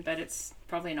important, but it's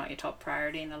probably not your top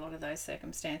priority in a lot of those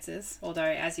circumstances. Although,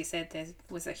 as you said, there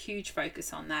was a huge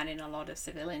focus on that in a lot of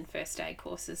civilian first aid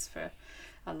courses for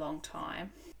a long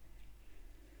time.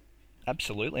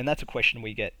 Absolutely, and that's a question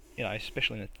we get,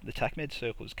 especially in the TACMED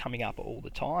circles, coming up all the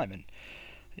time, and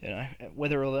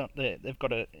whether or not they've got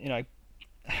to,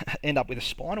 end up with a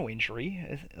spinal injury.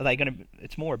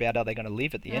 It's more about, are they going to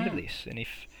live at the end of this? And if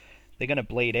they're going to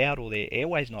bleed out or their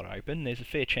airway's not open, there's a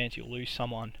fair chance you'll lose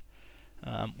someone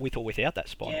with or without that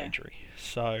spinal injury.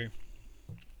 So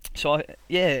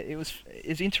it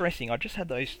was interesting. I just had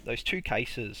those two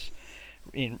cases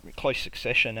in close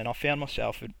succession, and I found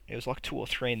myself, it was like 2 or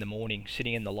 3 in the morning,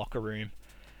 sitting in the locker room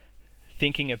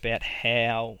thinking about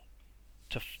how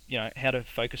to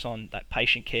focus on that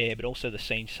patient care, but also the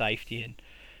scene safety, and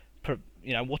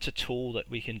what's a tool that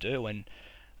we can do. And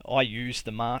I use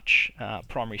the MARCHE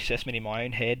primary assessment in my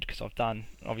own head, because I've done,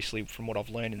 obviously, from what I've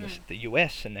learned in the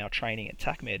US and now training at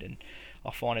TACMED, and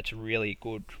I find it's a really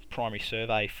good primary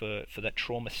survey for that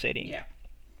trauma setting. Yeah.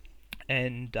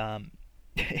 And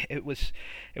it was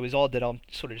odd that I'm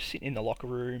sort of sitting in the locker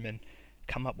room and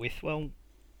come up with, well,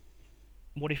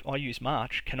 what if I use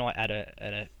MARCHE? Can I add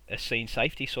a scene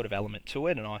safety sort of element to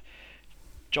it? And I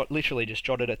literally just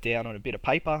jotted it down on a bit of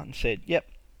paper and said, yep,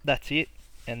 that's it.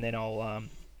 And then I'll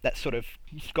that sort of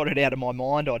got it out of my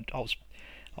mind. I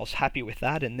was happy with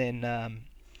that, and then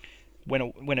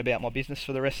went about my business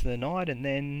for the rest of the night, and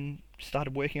then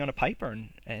started working on a paper,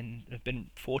 and have been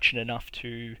fortunate enough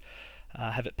to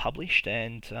have it published.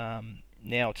 And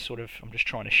now it's sort of, I'm just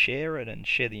trying to share it and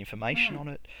share the information on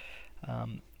it.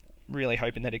 Really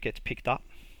hoping that it gets picked up.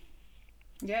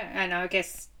 Yeah, and I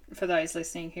guess for those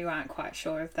listening who aren't quite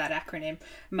sure of that acronym,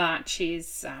 MARCHE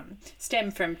is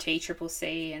stemmed from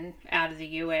TCCC and out of the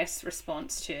US,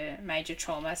 response to major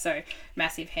trauma, so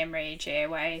massive hemorrhage,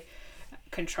 airway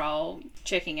control,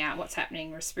 checking out what's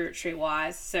happening respiratory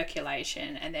wise,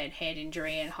 circulation, and then head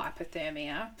injury and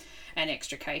hypothermia and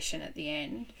extrication at the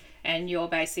end. And you're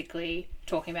basically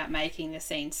talking about making the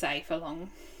scene safe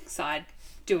alongside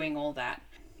doing all that.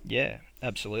 Yeah,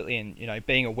 absolutely. And,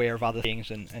 being aware of other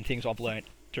things and things I've learnt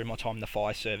through my time in the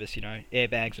fire service,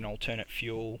 airbags and alternate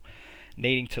fuel,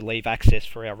 needing to leave access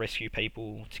for our rescue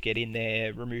people to get in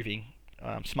there, removing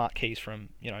smart keys from,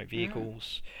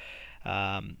 vehicles,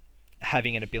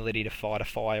 having an ability to fight a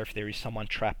fire if there is someone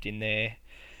trapped in there.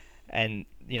 And,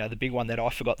 the big one that I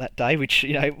forgot that day, which,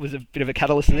 was a bit of a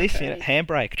catalyst in this,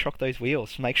 handbrake, chock those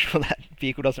wheels, make sure that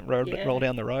vehicle doesn't roll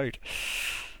down the road.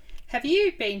 Have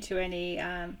you been to any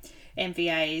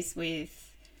MVAs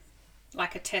with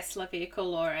like a Tesla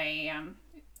vehicle or a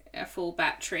full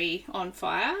battery on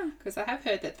fire? Because I have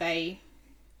heard that they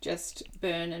just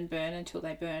burn and burn until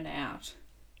they burn out.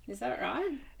 Is that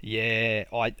right? Yeah,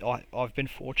 I've been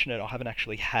fortunate. I haven't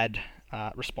actually had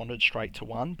responded straight to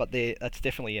one, but that's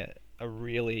definitely a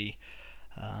really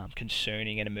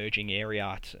concerning and emerging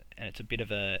area. It's a bit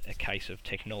of a case of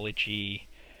technology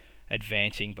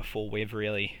advancing before we've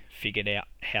really figured out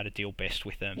how to deal best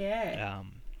with them. Yeah.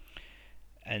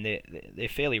 And they're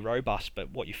fairly robust,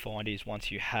 but what you find is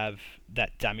once you have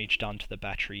that damage done to the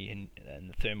battery and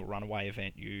the thermal runaway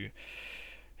event, you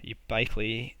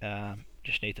basically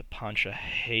just need to punch a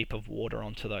heap of water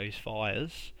onto those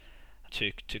fires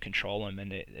to control them.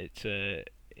 And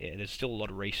there's still a lot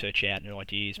of research out and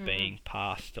ideas being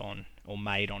passed on or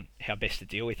made on how best to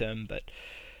deal with them. But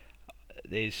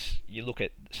you look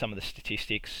at some of the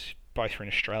statistics, both in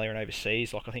Australia and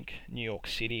overseas. Like I think New York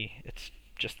City, it's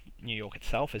just New York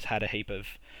itself has had a heap of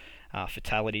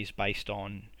fatalities based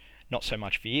on not so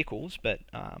much vehicles, but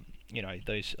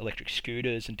those electric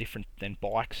scooters and different than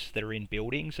bikes that are in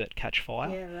buildings that catch fire.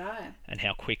 Yeah, right. And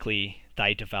how quickly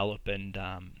they develop and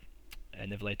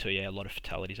they've led to a lot of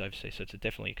fatalities overseas. So it's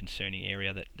definitely a concerning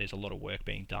area that there's a lot of work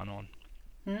being done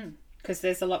on. Because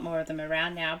there's a lot more of them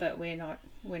around now, but we're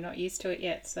not used to it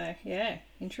yet. So yeah,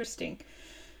 interesting.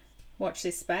 Watch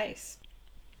this space.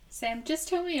 Sam, just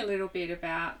tell me a little bit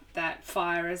about that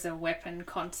fire as a weapon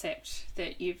concept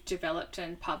that you've developed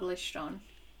and published on.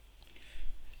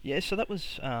 Yeah, so that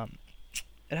was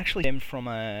it actually stemmed from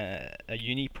a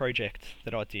uni project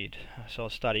that I did. So I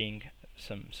was studying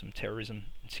some terrorism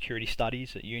and security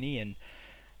studies at uni and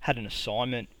had an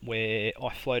assignment where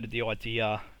I floated the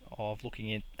idea of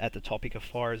looking at the topic of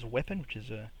fire as a weapon, which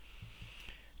is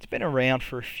it's been around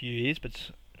for a few years, but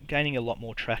it's gaining a lot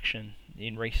more traction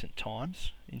in recent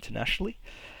times internationally.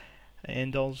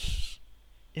 And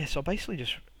so I basically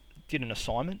just did an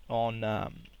assignment on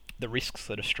the risks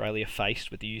that Australia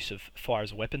faced with the use of fire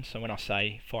as a weapon. So when I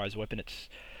say fire as a weapon, it's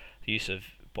the use of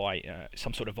by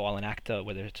some sort of violent actor,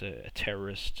 whether it's a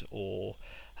terrorist or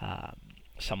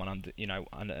someone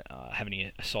having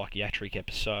a psychiatric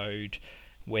episode,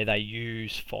 where they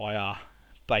use fire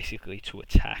basically to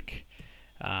attack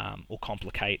or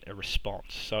complicate a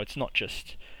response. So it's not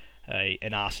just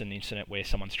an arson incident where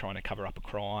someone's trying to cover up a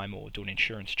crime or do an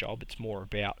insurance job. It's more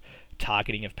about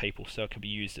targeting of people, so it can be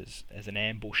used as an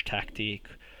ambush tactic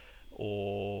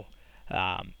or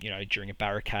during a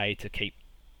barricade to keep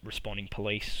responding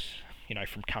police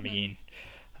from coming in.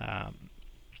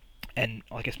 And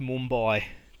I guess Mumbai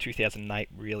 2008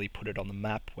 really put it on the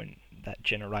map when that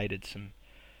generated some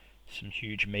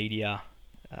huge media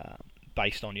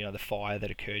based on the fire that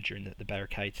occurred during the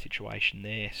barricade situation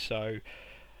there. So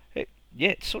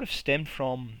it sort of stemmed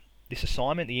from this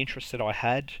assignment, the interest that I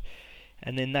had,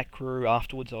 and then that grew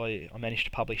afterwards. I managed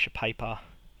to publish a paper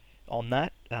on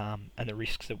that and the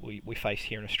risks that we face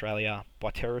here in Australia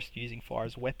by terrorists using fire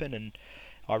as a weapon. And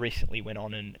I recently went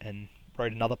on and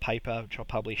wrote another paper which I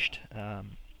published,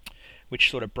 which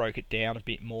sort of broke it down a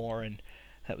bit more, and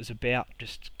that was about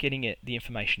just getting the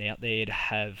information out there to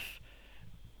have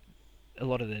a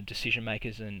lot of the decision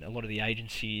makers and a lot of the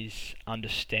agencies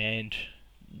understand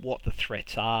what the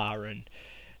threats are, and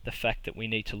the fact that we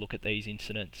need to look at these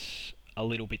incidents a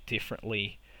little bit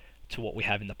differently to what we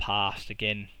have in the past.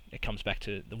 Again, it comes back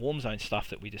to the warm zone stuff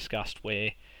that we discussed,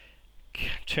 where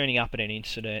turning up at an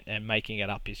incident and making it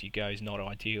up as you go is not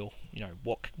ideal.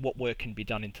 What work can be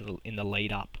done in the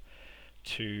lead up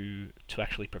to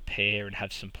actually prepare and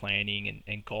have some planning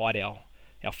and guide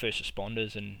our first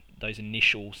responders and those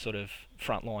initial sort of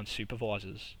frontline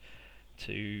supervisors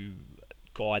to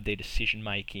guide their decision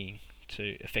making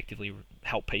to effectively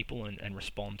help people and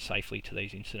respond safely to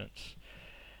these incidents.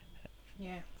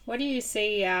 Yeah. What do you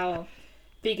see our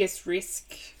biggest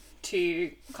risk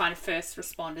to kind of first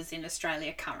responders in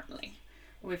Australia currently?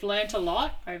 We've learnt a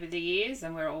lot over the years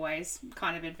and we're always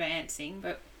kind of advancing,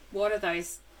 but what are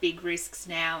those big risks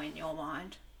now in your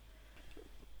mind?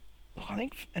 I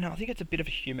think it's a bit of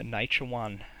a human nature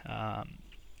one,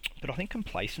 but I think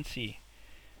complacency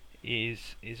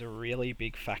is a really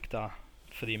big factor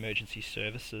for the emergency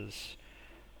services.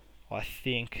 I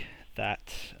think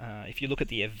that if you look at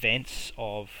the events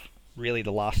of really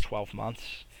the last 12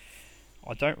 months,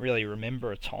 I don't really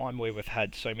remember a time where we've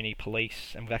had so many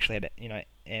police, and we've actually had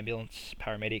ambulance,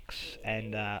 paramedics,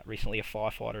 and recently a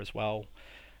firefighter as well,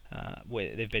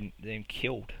 where they've been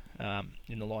killed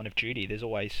in the line of duty. There's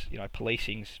always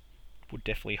policing's would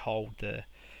definitely hold the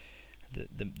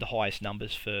highest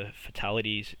numbers for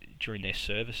fatalities during their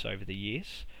service over the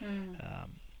years.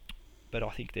 But I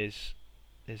think there's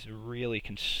really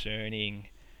concerning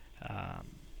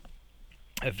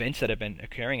events that have been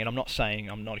occurring, and I'm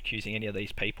not accusing any of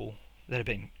these people that have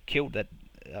been killed that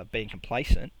are being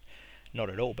complacent, not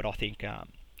at all. But I think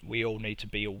we all need to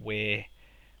be aware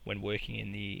when working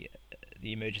in the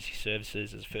emergency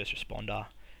services as a first responder,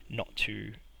 not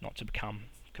to become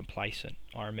complacent.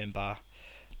 I remember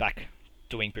back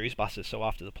doing booze buses. So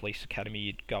after the police academy,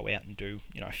 you'd go out and do,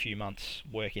 a few months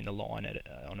work in the line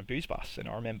on a booze bus. And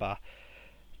I remember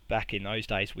back in those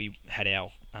days, we had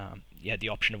you had the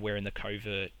option of wearing the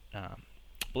covert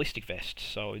ballistic vest.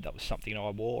 So that was something I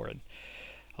wore, and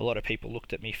a lot of people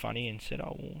looked at me funny and said,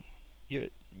 "Oh, well,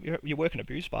 you're working a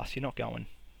booze bus. You're not going,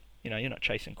 you're not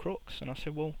chasing crooks." And I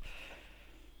said, "Well,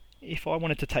 if I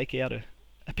wanted to take out a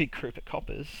big group of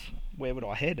coppers, where would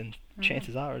I head?" And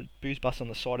chances are a booze bus on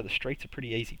the side of the street's a pretty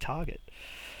easy target.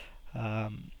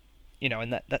 And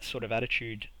that sort of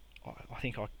attitude, I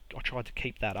think I tried to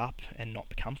keep that up and not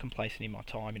become complacent in my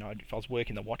time. If I was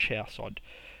working the watch house,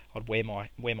 I'd wear my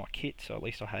kit, so at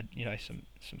least I had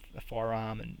a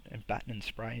firearm and baton and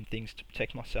spray and things to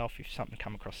protect myself if something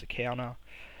come across the counter.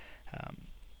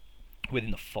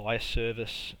 Within the fire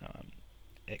service,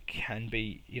 it can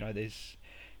be, there's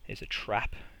a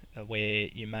trap where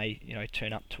you may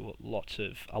turn up to lots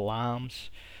of alarms,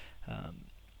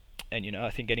 and I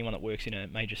think anyone that works in a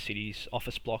major city's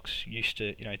office blocks used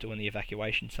to doing the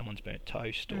evacuation. Someone's burnt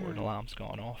toast or an alarm's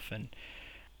gone off, and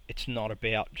it's not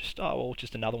about just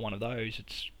just another one of those.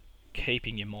 It's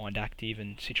keeping your mind active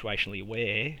and situationally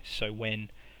aware, so when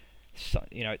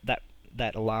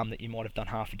that alarm that you might have done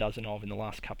half a dozen of in the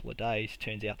last couple of days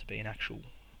turns out to be an actual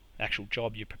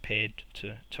job, you're prepared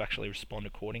to actually respond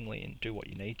accordingly and do what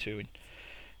you need to, and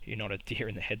you're not a deer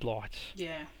in the headlights.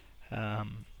 Yeah.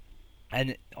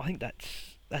 And I think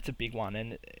that's a big one,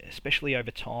 and especially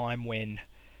over time when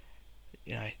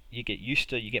you get used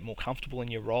to, you get more comfortable in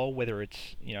your role, whether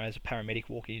it's as a paramedic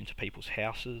walking into people's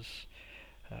houses,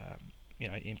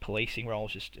 in policing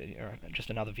roles, just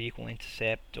another vehicle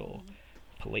intercept, or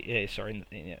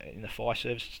in the fire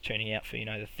service, it's turning out for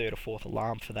the third or fourth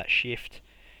alarm for that shift.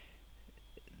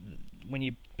 When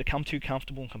you become too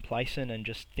comfortable and complacent and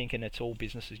just thinking it's all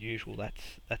business as usual,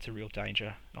 that's a real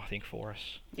danger, I think, for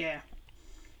us. Yeah,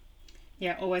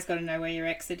 always got to know where your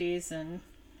exit is and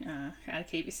how to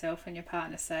keep yourself and your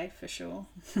partner safe, for sure.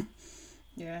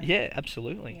 Yeah,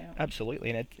 absolutely.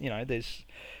 And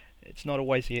it's not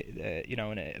always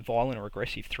a violent or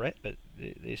aggressive threat, but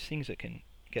there's things that can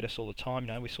get us all the time.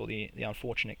 We saw the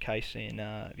unfortunate case in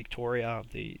Victoria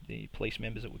of the police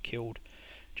members that were killed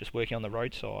just working on the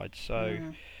roadside. So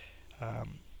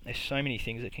there's so many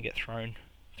things that can get thrown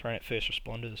at first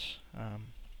responders,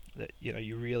 that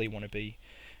you really want to be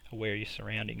aware of your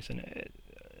surroundings. And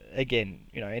again,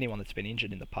 anyone that's been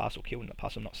injured in the past or killed in the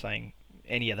past, I'm not saying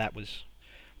any of that was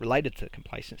related to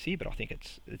complacency, but I think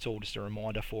it's all just a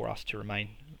reminder for us to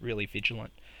remain really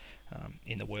vigilant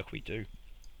in the work we do.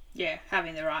 Yeah,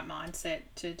 having the right mindset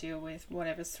to deal with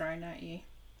whatever's thrown at you.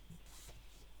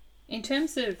 In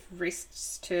terms of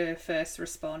risks to first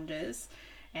responders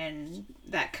and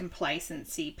that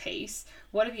complacency piece,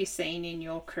 what have you seen in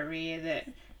your career that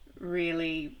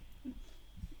really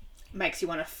makes you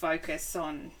want to focus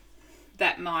on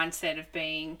that mindset of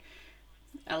being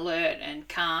alert and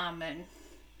calm and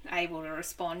able to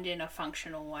respond in a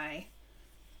functional way?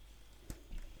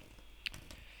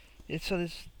 Yeah, so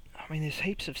there's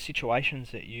heaps of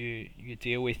situations that you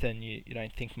deal with and you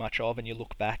don't think much of, and you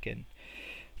look back and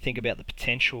think about the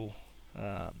potential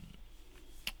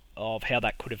of how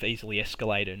that could have easily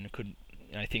escalated, and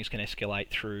things can escalate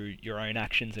through your own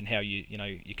actions and how you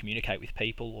communicate with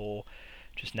people, or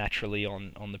just naturally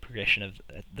on the progression of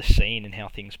the scene and how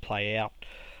things play out.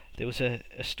 There was a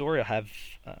story I have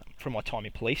from my time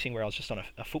in policing where I was just on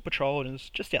a foot patrol, and it was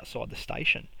just outside the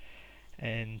station,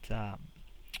 and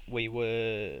we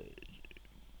were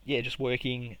just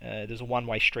working. There's a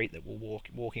one-way street that we're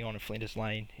walking on in Flinders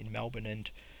Lane in Melbourne, and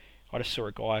I just saw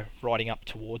a guy riding up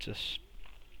towards us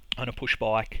on a push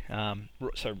bike,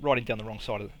 so riding down the wrong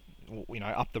side of,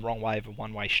 up the wrong way of a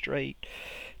one-way street,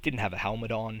 didn't have a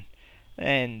helmet on,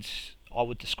 and I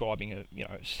was describing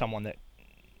someone that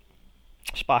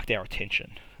sparked our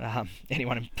attention.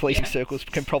 Anyone in policing circles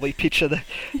can probably picture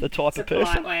the type of person.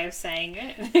 It's a polite way of saying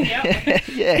it.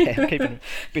 Yeah, I'm keeping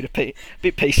a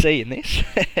bit PC in this.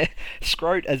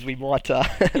 Scrote, as we might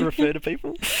refer to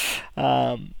people.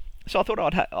 So I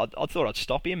thought I'd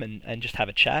stop him and just have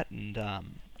a chat, and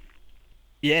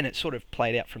and it sort of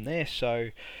played out from there. So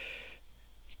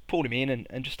pulled him in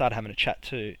and just started having a chat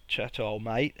to old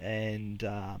mate, and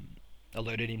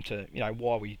alerted him to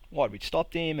why we'd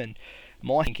stopped him. And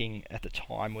my thinking at the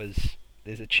time was,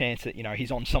 there's a chance that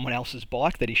he's on someone else's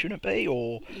bike that he shouldn't be,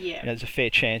 or there's a fair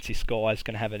chance this guy's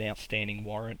going to have an outstanding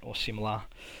warrant or similar.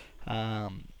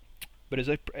 But it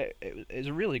was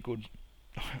a really good,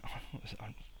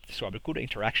 I describe it, a good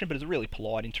interaction, but it was a really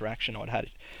polite interaction I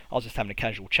was just having a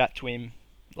casual chat to him,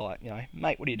 like,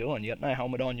 mate, what are you doing? You got no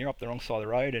helmet on, you're up the wrong side of the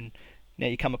road, and now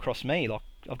you come across me, like,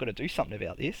 I've got to do something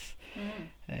about this.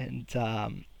 And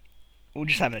we were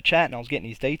just having a chat, and I was getting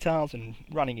his details and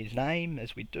running his name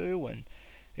as we do, and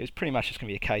it was pretty much just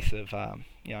going to be a case of,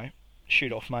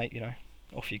 shoot off, mate,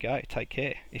 off you go, take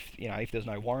care, if there's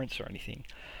no warrants or anything.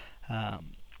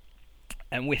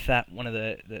 And with that, one of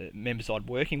the members I'd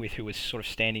working with, who was sort of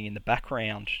standing in the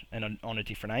background and on a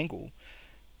different angle,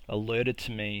 alerted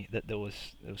to me that there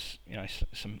was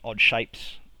some odd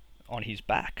shapes on his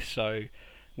back. So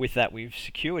with that, we've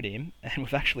secured him, and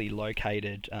we've actually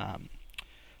located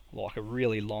like a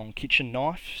really long kitchen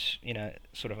knife in a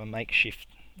sort of a makeshift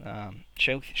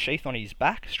sheath on his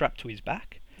back, strapped to his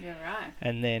back. Yeah, right.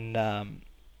 And then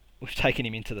we've taken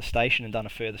him into the station and done a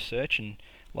further search and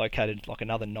located like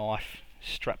another knife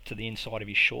strapped to the inside of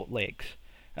his short legs,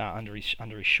 under his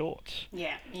shorts.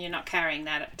 Yeah, you're not carrying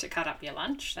that to cut up your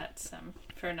lunch. That's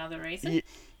for another reason.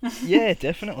 Yeah,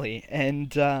 definitely.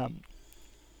 And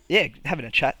having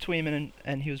a chat to him,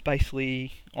 and he was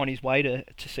basically on his way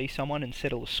to see someone and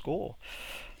settle a score.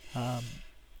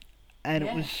 And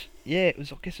it was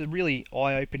I guess a really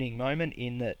eye-opening moment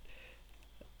in that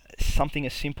something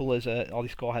as simple as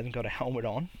this guy hasn't got a helmet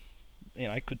on,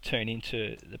 could turn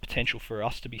into the potential for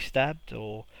us to be stabbed,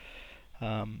 or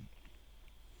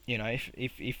if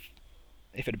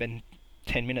it had been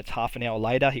 10 minutes, half an hour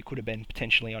later, he could have been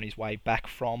potentially on his way back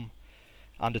from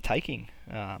undertaking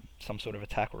some sort of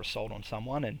attack or assault on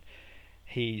someone, and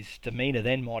his demeanour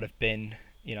then might have been,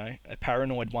 a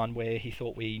paranoid one where he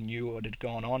thought we knew what had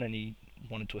gone on and he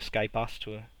wanted to escape us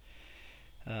to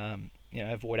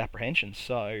avoid apprehension.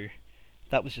 So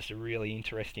that was just a really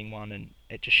interesting one, and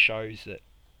it just shows that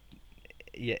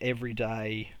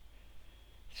everyday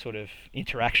sort of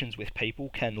interactions with people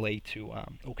can lead to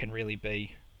or can really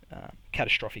be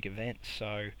catastrophic events.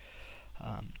 So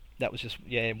that was just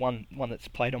one that's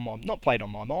not played on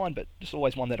my mind, but just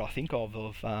always one that I think of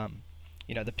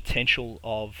the potential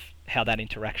of how that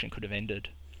interaction could have ended.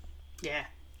 Yeah,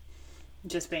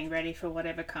 just being ready for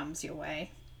whatever comes your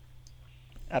way.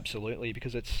 Absolutely,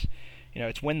 because it's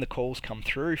when the calls come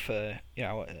through for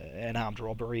an armed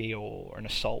robbery or an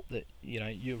assault that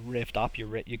you're revved up,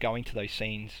 you're going to those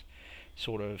scenes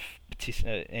sort of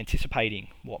anticipating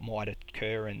what might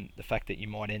occur, and the fact that you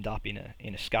might end up in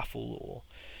a scuffle or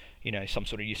some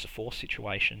sort of use of force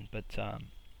situation. But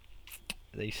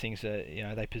these things are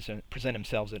they present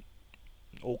themselves at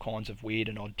all kinds of weird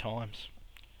and odd times.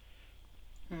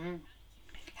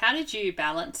 How did you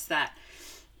balance that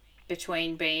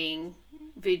between being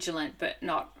vigilant but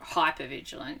not hyper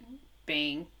vigilant,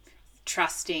 being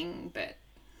trusting but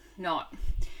not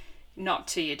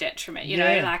to your detriment?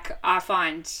 Like I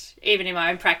find even in my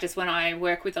own practice when I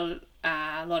work with a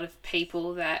lot of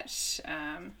people that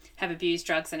have abused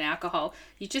drugs and alcohol,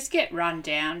 you just get run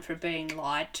down for being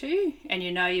lied to, and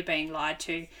you're being lied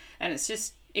to, and it's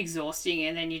just exhausting,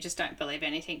 and then you just don't believe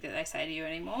anything that they say to you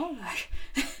anymore, like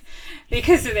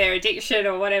because of their addiction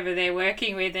or whatever they're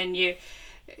working with, and you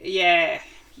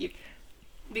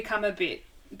become a bit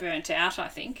burnt out, I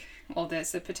think, or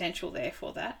there's the potential there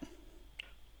for that.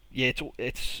 Yeah,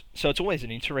 it's always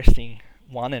an interesting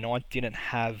one, and I didn't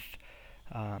have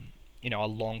a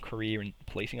long career in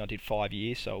policing. I did 5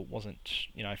 years, so it wasn't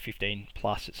 15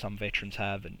 plus that some veterans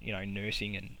have, and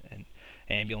nursing and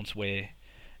ambulance, where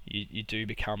you do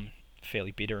become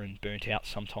fairly bitter and burnt out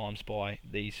sometimes by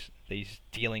these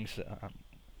dealings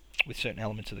with certain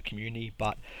elements of the community.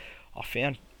 But I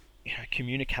found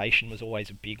communication was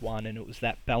always a big one, and it was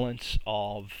that balance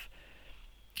of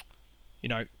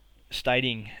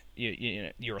stating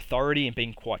your authority and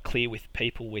being quite clear with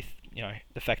people with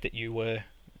the fact that you were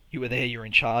there, you're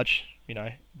in charge.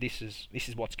 This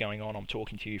is what's going on. I'm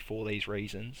talking to you for these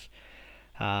reasons,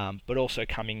 but also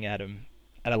coming at them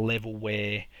at a level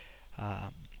where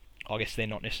I guess they're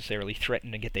not necessarily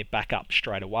threatened to get their back up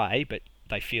straight away, but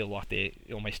they feel like they're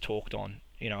almost talked on,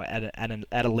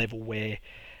 at a level where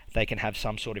they can have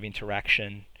some sort of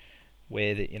interaction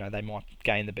where they might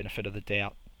gain the benefit of the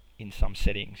doubt in some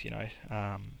settings,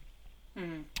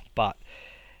 But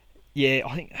yeah,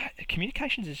 I think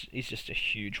communications is just a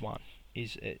huge one.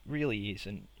 It really is,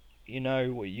 and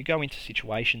you go into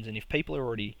situations, and if people are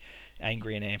already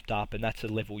angry and amped up, and that's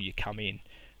the level you come in,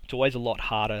 it's always a lot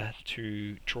harder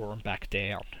to draw them back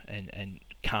down and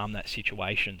calm that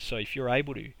situation. So if you're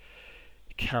able to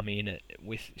come in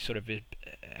with sort of a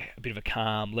bit of a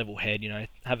calm, level head,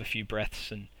 have a few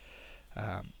breaths, and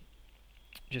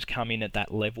just come in at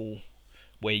that level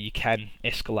where you can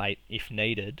escalate if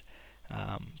needed,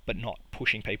 but not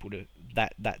pushing people to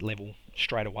that level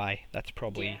straight away. That's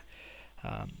probably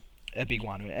a big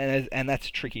one, and that's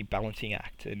a tricky balancing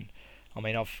act. And I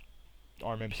mean, I've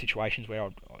I remember situations where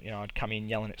I'd come in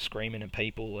yelling screaming at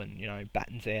people, and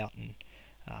battens out, and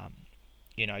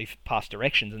pass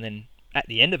directions, and then at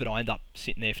the end of it I end up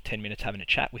sitting there for 10 minutes having a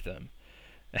chat with them,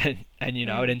 and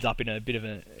it ends up in a bit of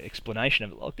an explanation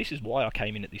of, look, this is why I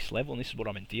came in at this level, and this is what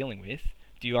I've been dealing with.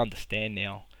 Do you understand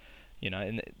now?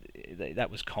 And that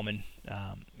was common,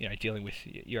 dealing with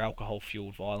your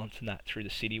alcohol-fueled violence and that through the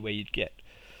city, where you'd get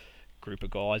a group of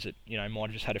guys that, might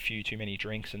have just had a few too many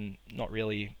drinks and not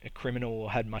really a criminal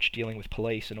or had much dealing with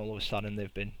police, and all of a sudden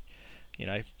they've been,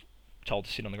 told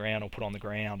to sit on the ground or put on the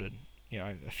ground, and,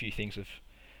 a few things of,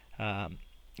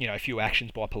 a few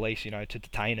actions by police, to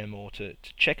detain them or to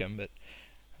check them, but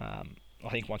I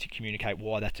think once you communicate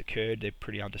why that's occurred, they're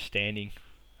pretty understanding,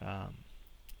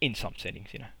 in some settings,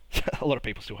 A lot of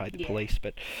people still hate the police,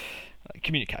 but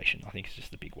communication, I think, is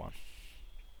just the big one.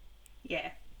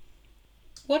 Yeah.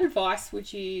 What advice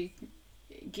would you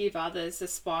give others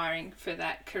aspiring for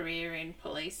that career in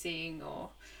policing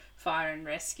or fire and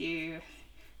rescue,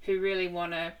 who really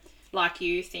want to, like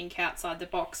you, think outside the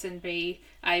box and be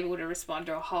able to respond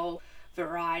to a whole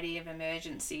variety of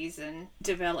emergencies and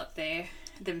develop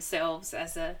themselves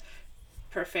as a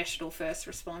professional first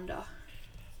responder?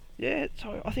 Yeah,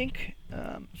 so I think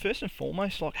first and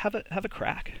foremost, have a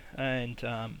crack,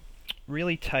 and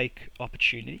really take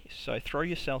opportunities. So throw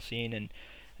yourselves in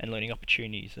and learning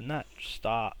opportunities, and that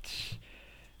starts,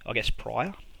 I guess,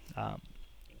 prior.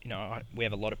 We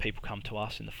have a lot of people come to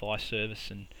us in the fire service,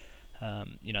 and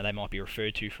they might be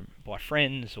referred to by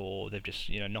friends, or they've just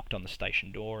knocked on the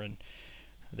station door, and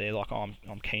they're like, oh,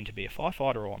 I'm keen to be a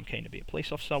firefighter, or I'm keen to be a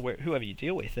police officer, whoever you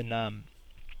deal with, and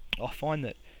I find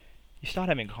that you start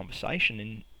having a conversation,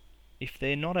 and if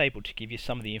they're not able to give you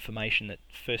some of the information that,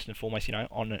 first and foremost,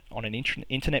 on an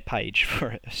internet page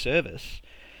for a service,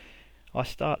 I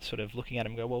start sort of looking at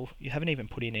them and go, well, you haven't even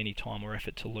put in any time or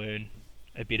effort to learn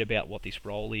a bit about what this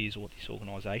role is or what this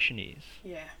organisation is.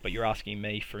 Yeah. But you're asking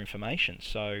me for information.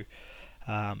 So,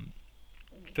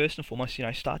 first and foremost,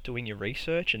 start doing your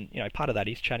research, and part of that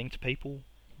is chatting to people,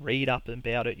 read up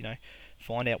about it,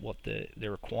 find out what the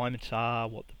requirements are,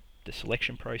 what the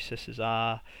selection processes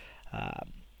are,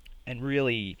 and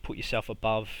really put yourself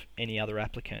above any other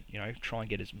applicant. Try and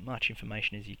get as much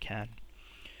information as you can.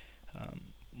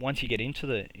 Once you get into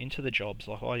the jobs,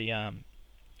 like I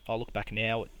look back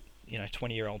now at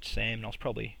 20-year-old Sam, and I was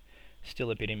probably still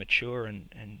a bit immature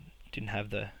and didn't have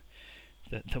the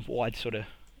wide sort of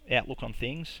outlook on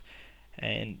things.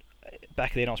 And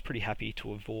back then I was pretty happy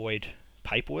to avoid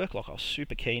paperwork. Like, I was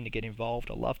super keen to get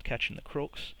involved. I loved catching the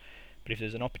crooks. But if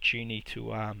there's an opportunity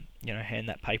to, hand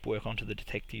that paperwork onto the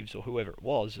detectives or whoever it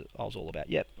was, I was all about,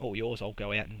 yep, all yours, I'll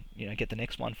go out and, get the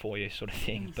next one for you, sort of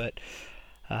thing. But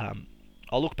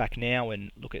I'll look back now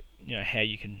and look at, how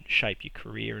you can shape your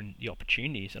career and the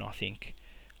opportunities, and I think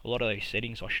a lot of those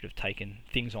settings I should have taken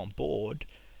things on board,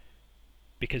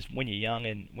 because when you're young,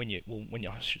 and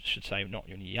I should say not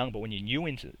when you're young, but when you're new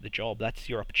into the job, that's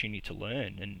your opportunity to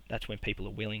learn, and that's when people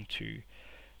are willing to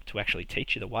actually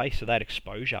teach you the way. So that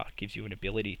exposure gives you an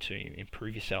ability to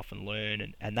improve yourself and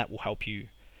learn, and that will help you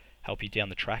down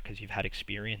the track because you've had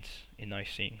experience in those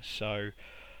things. So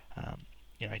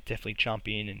definitely jump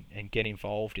in and get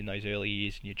involved in those early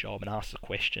years in your job, and ask the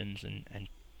questions and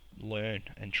learn,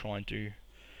 and try and do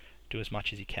as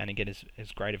much as you can and get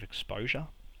as great of exposure.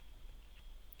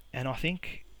 And I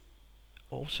think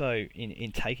also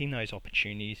in taking those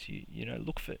opportunities, you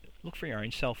look for your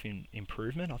own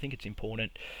improvement. I think it's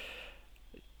important.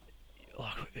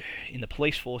 Like in the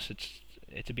police force,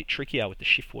 it's a bit trickier with the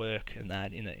shift work and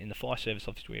that. In the fire service,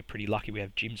 obviously we're pretty lucky. We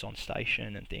have gyms on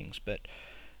station and things, but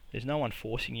there's no one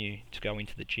forcing you to go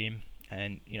into the gym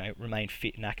and remain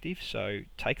fit and active. So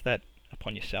take that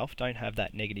upon yourself. Don't have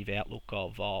that negative outlook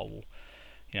of,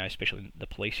 especially in the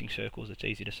policing circles, it's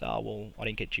easy to say, oh, well, I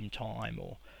didn't get gym time,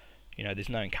 or there's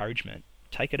no encouragement.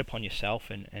 Take it upon yourself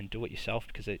and do it yourself,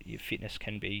 because your fitness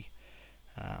can be,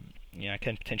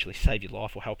 can potentially save your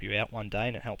life or help you out one day,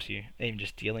 and it helps you even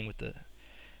just dealing with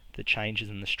the changes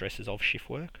and the stresses of shift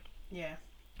work. Yeah.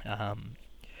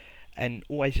 And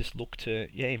always just look to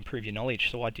improve your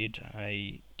knowledge. So I did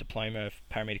a diploma of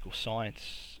paramedical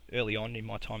science early on in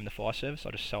my time in the fire service.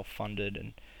 I just self-funded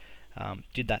and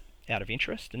did that out of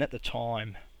interest. And at the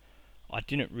time, I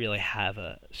didn't really have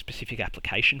a specific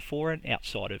application for it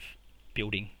outside of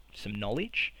building some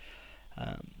knowledge.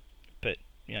 But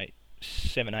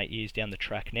 7-8 years down the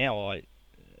track now,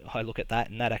 I look at that,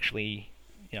 and that actually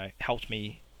helped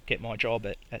me get my job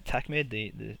at TACMED,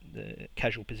 the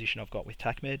casual position I've got with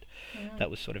TACMED. That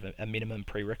was sort of a minimum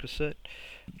prerequisite,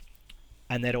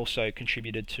 and that also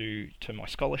contributed to my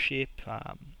scholarship,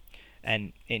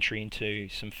 and entry into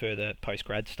some further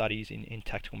post-grad studies in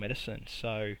tactical medicine.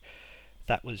 So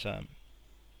that was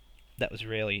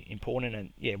really important.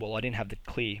 And yeah, well, I didn't have the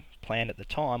clear plan at the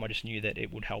time. I just knew that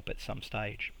it would help at some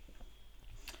stage.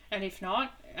 And if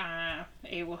not,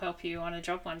 it will help you on a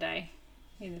job one day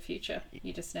in the future.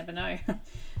 You just never know.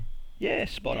 Yeah,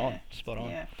 spot on.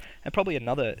 Yeah. And probably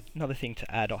another thing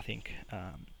to add, I think,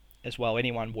 as well,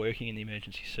 anyone working in the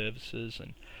emergency services,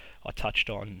 and I touched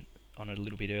on it a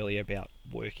little bit earlier about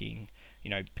working,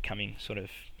 becoming sort of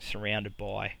surrounded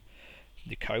by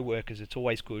the co-workers. It's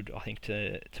always good, I think,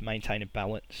 to maintain a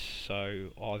balance. So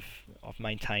I've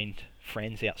maintained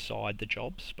friends outside the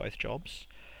jobs, both jobs,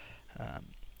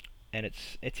 and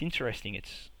it's interesting.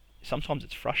 Sometimes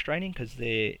it's frustrating because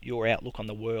your outlook on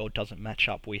the world doesn't match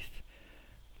up with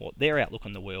what their outlook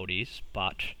on the world is,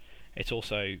 but it's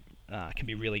also can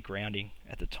be really grounding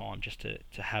at the time, just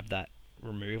to have that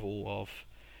removal of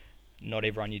not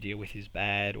everyone you deal with is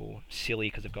bad or silly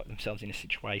because they've got themselves in a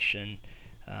situation,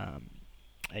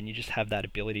 and you just have that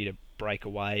ability to break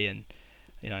away. And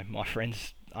my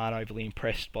friends aren't overly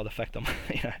impressed by the fact I'm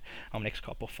I'm an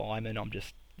ex-cop or fireman. I'm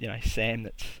just Sam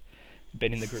that's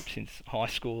been in the group since high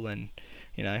school, and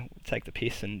take the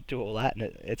piss and do all that,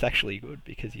 and it's actually good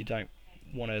because you don't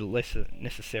want to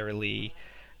necessarily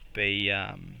be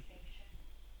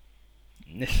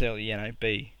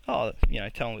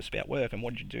telling us about work and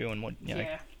what did you do and what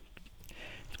Yeah.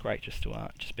 It's great just to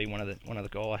just be one of the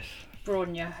guys.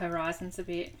 Broaden your horizons a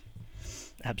bit.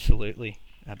 Absolutely.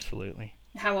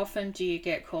 How often do you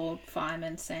get called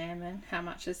Fireman Sam, and how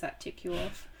much does that tick you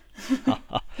off?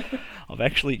 I've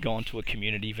actually gone to a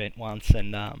community event once,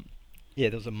 and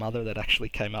there was a mother that actually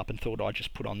came up and thought I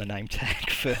just put on the name tag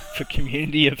for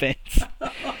community events.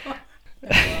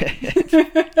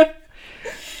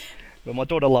 But my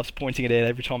daughter loves pointing it out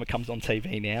every time it comes on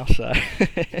TV now, so...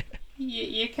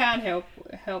 You can't help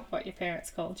what your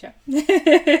parents called you.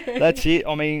 That's it.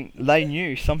 I mean, they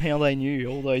knew. Somehow they knew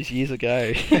all those years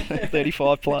ago.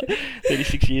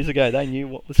 36 years ago, they knew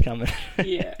what was coming.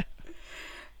 Yeah.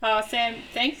 Oh, Sam,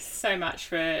 thanks so much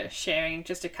for sharing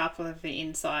just a couple of the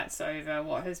insights over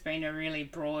what has been a really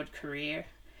broad career.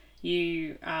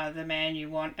 You are the man you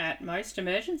want at most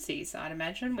emergencies, I'd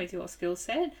imagine, with your skill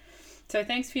set. So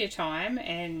thanks for your time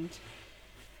and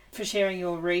for sharing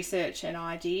your research and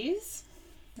ideas.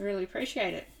 I really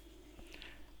appreciate it.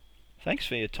 Thanks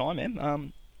for your time,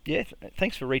 Em.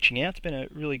 Thanks for reaching out. It's been a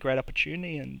really great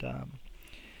opportunity, and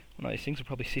one of those things, I'll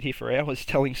probably sit here for hours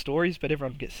telling stories, but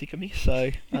everyone gets sick of me.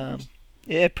 So,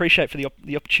 appreciate for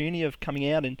the opportunity of coming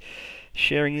out and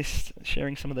sharing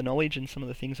some of the knowledge and some of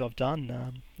the things I've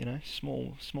done.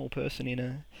 Small person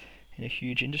in a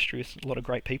huge industry with a lot of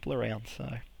great people around.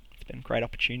 So it's been a great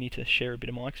opportunity to share a bit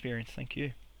of my experience. Thank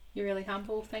you. You're really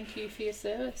humble. Thank you for your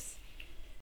service.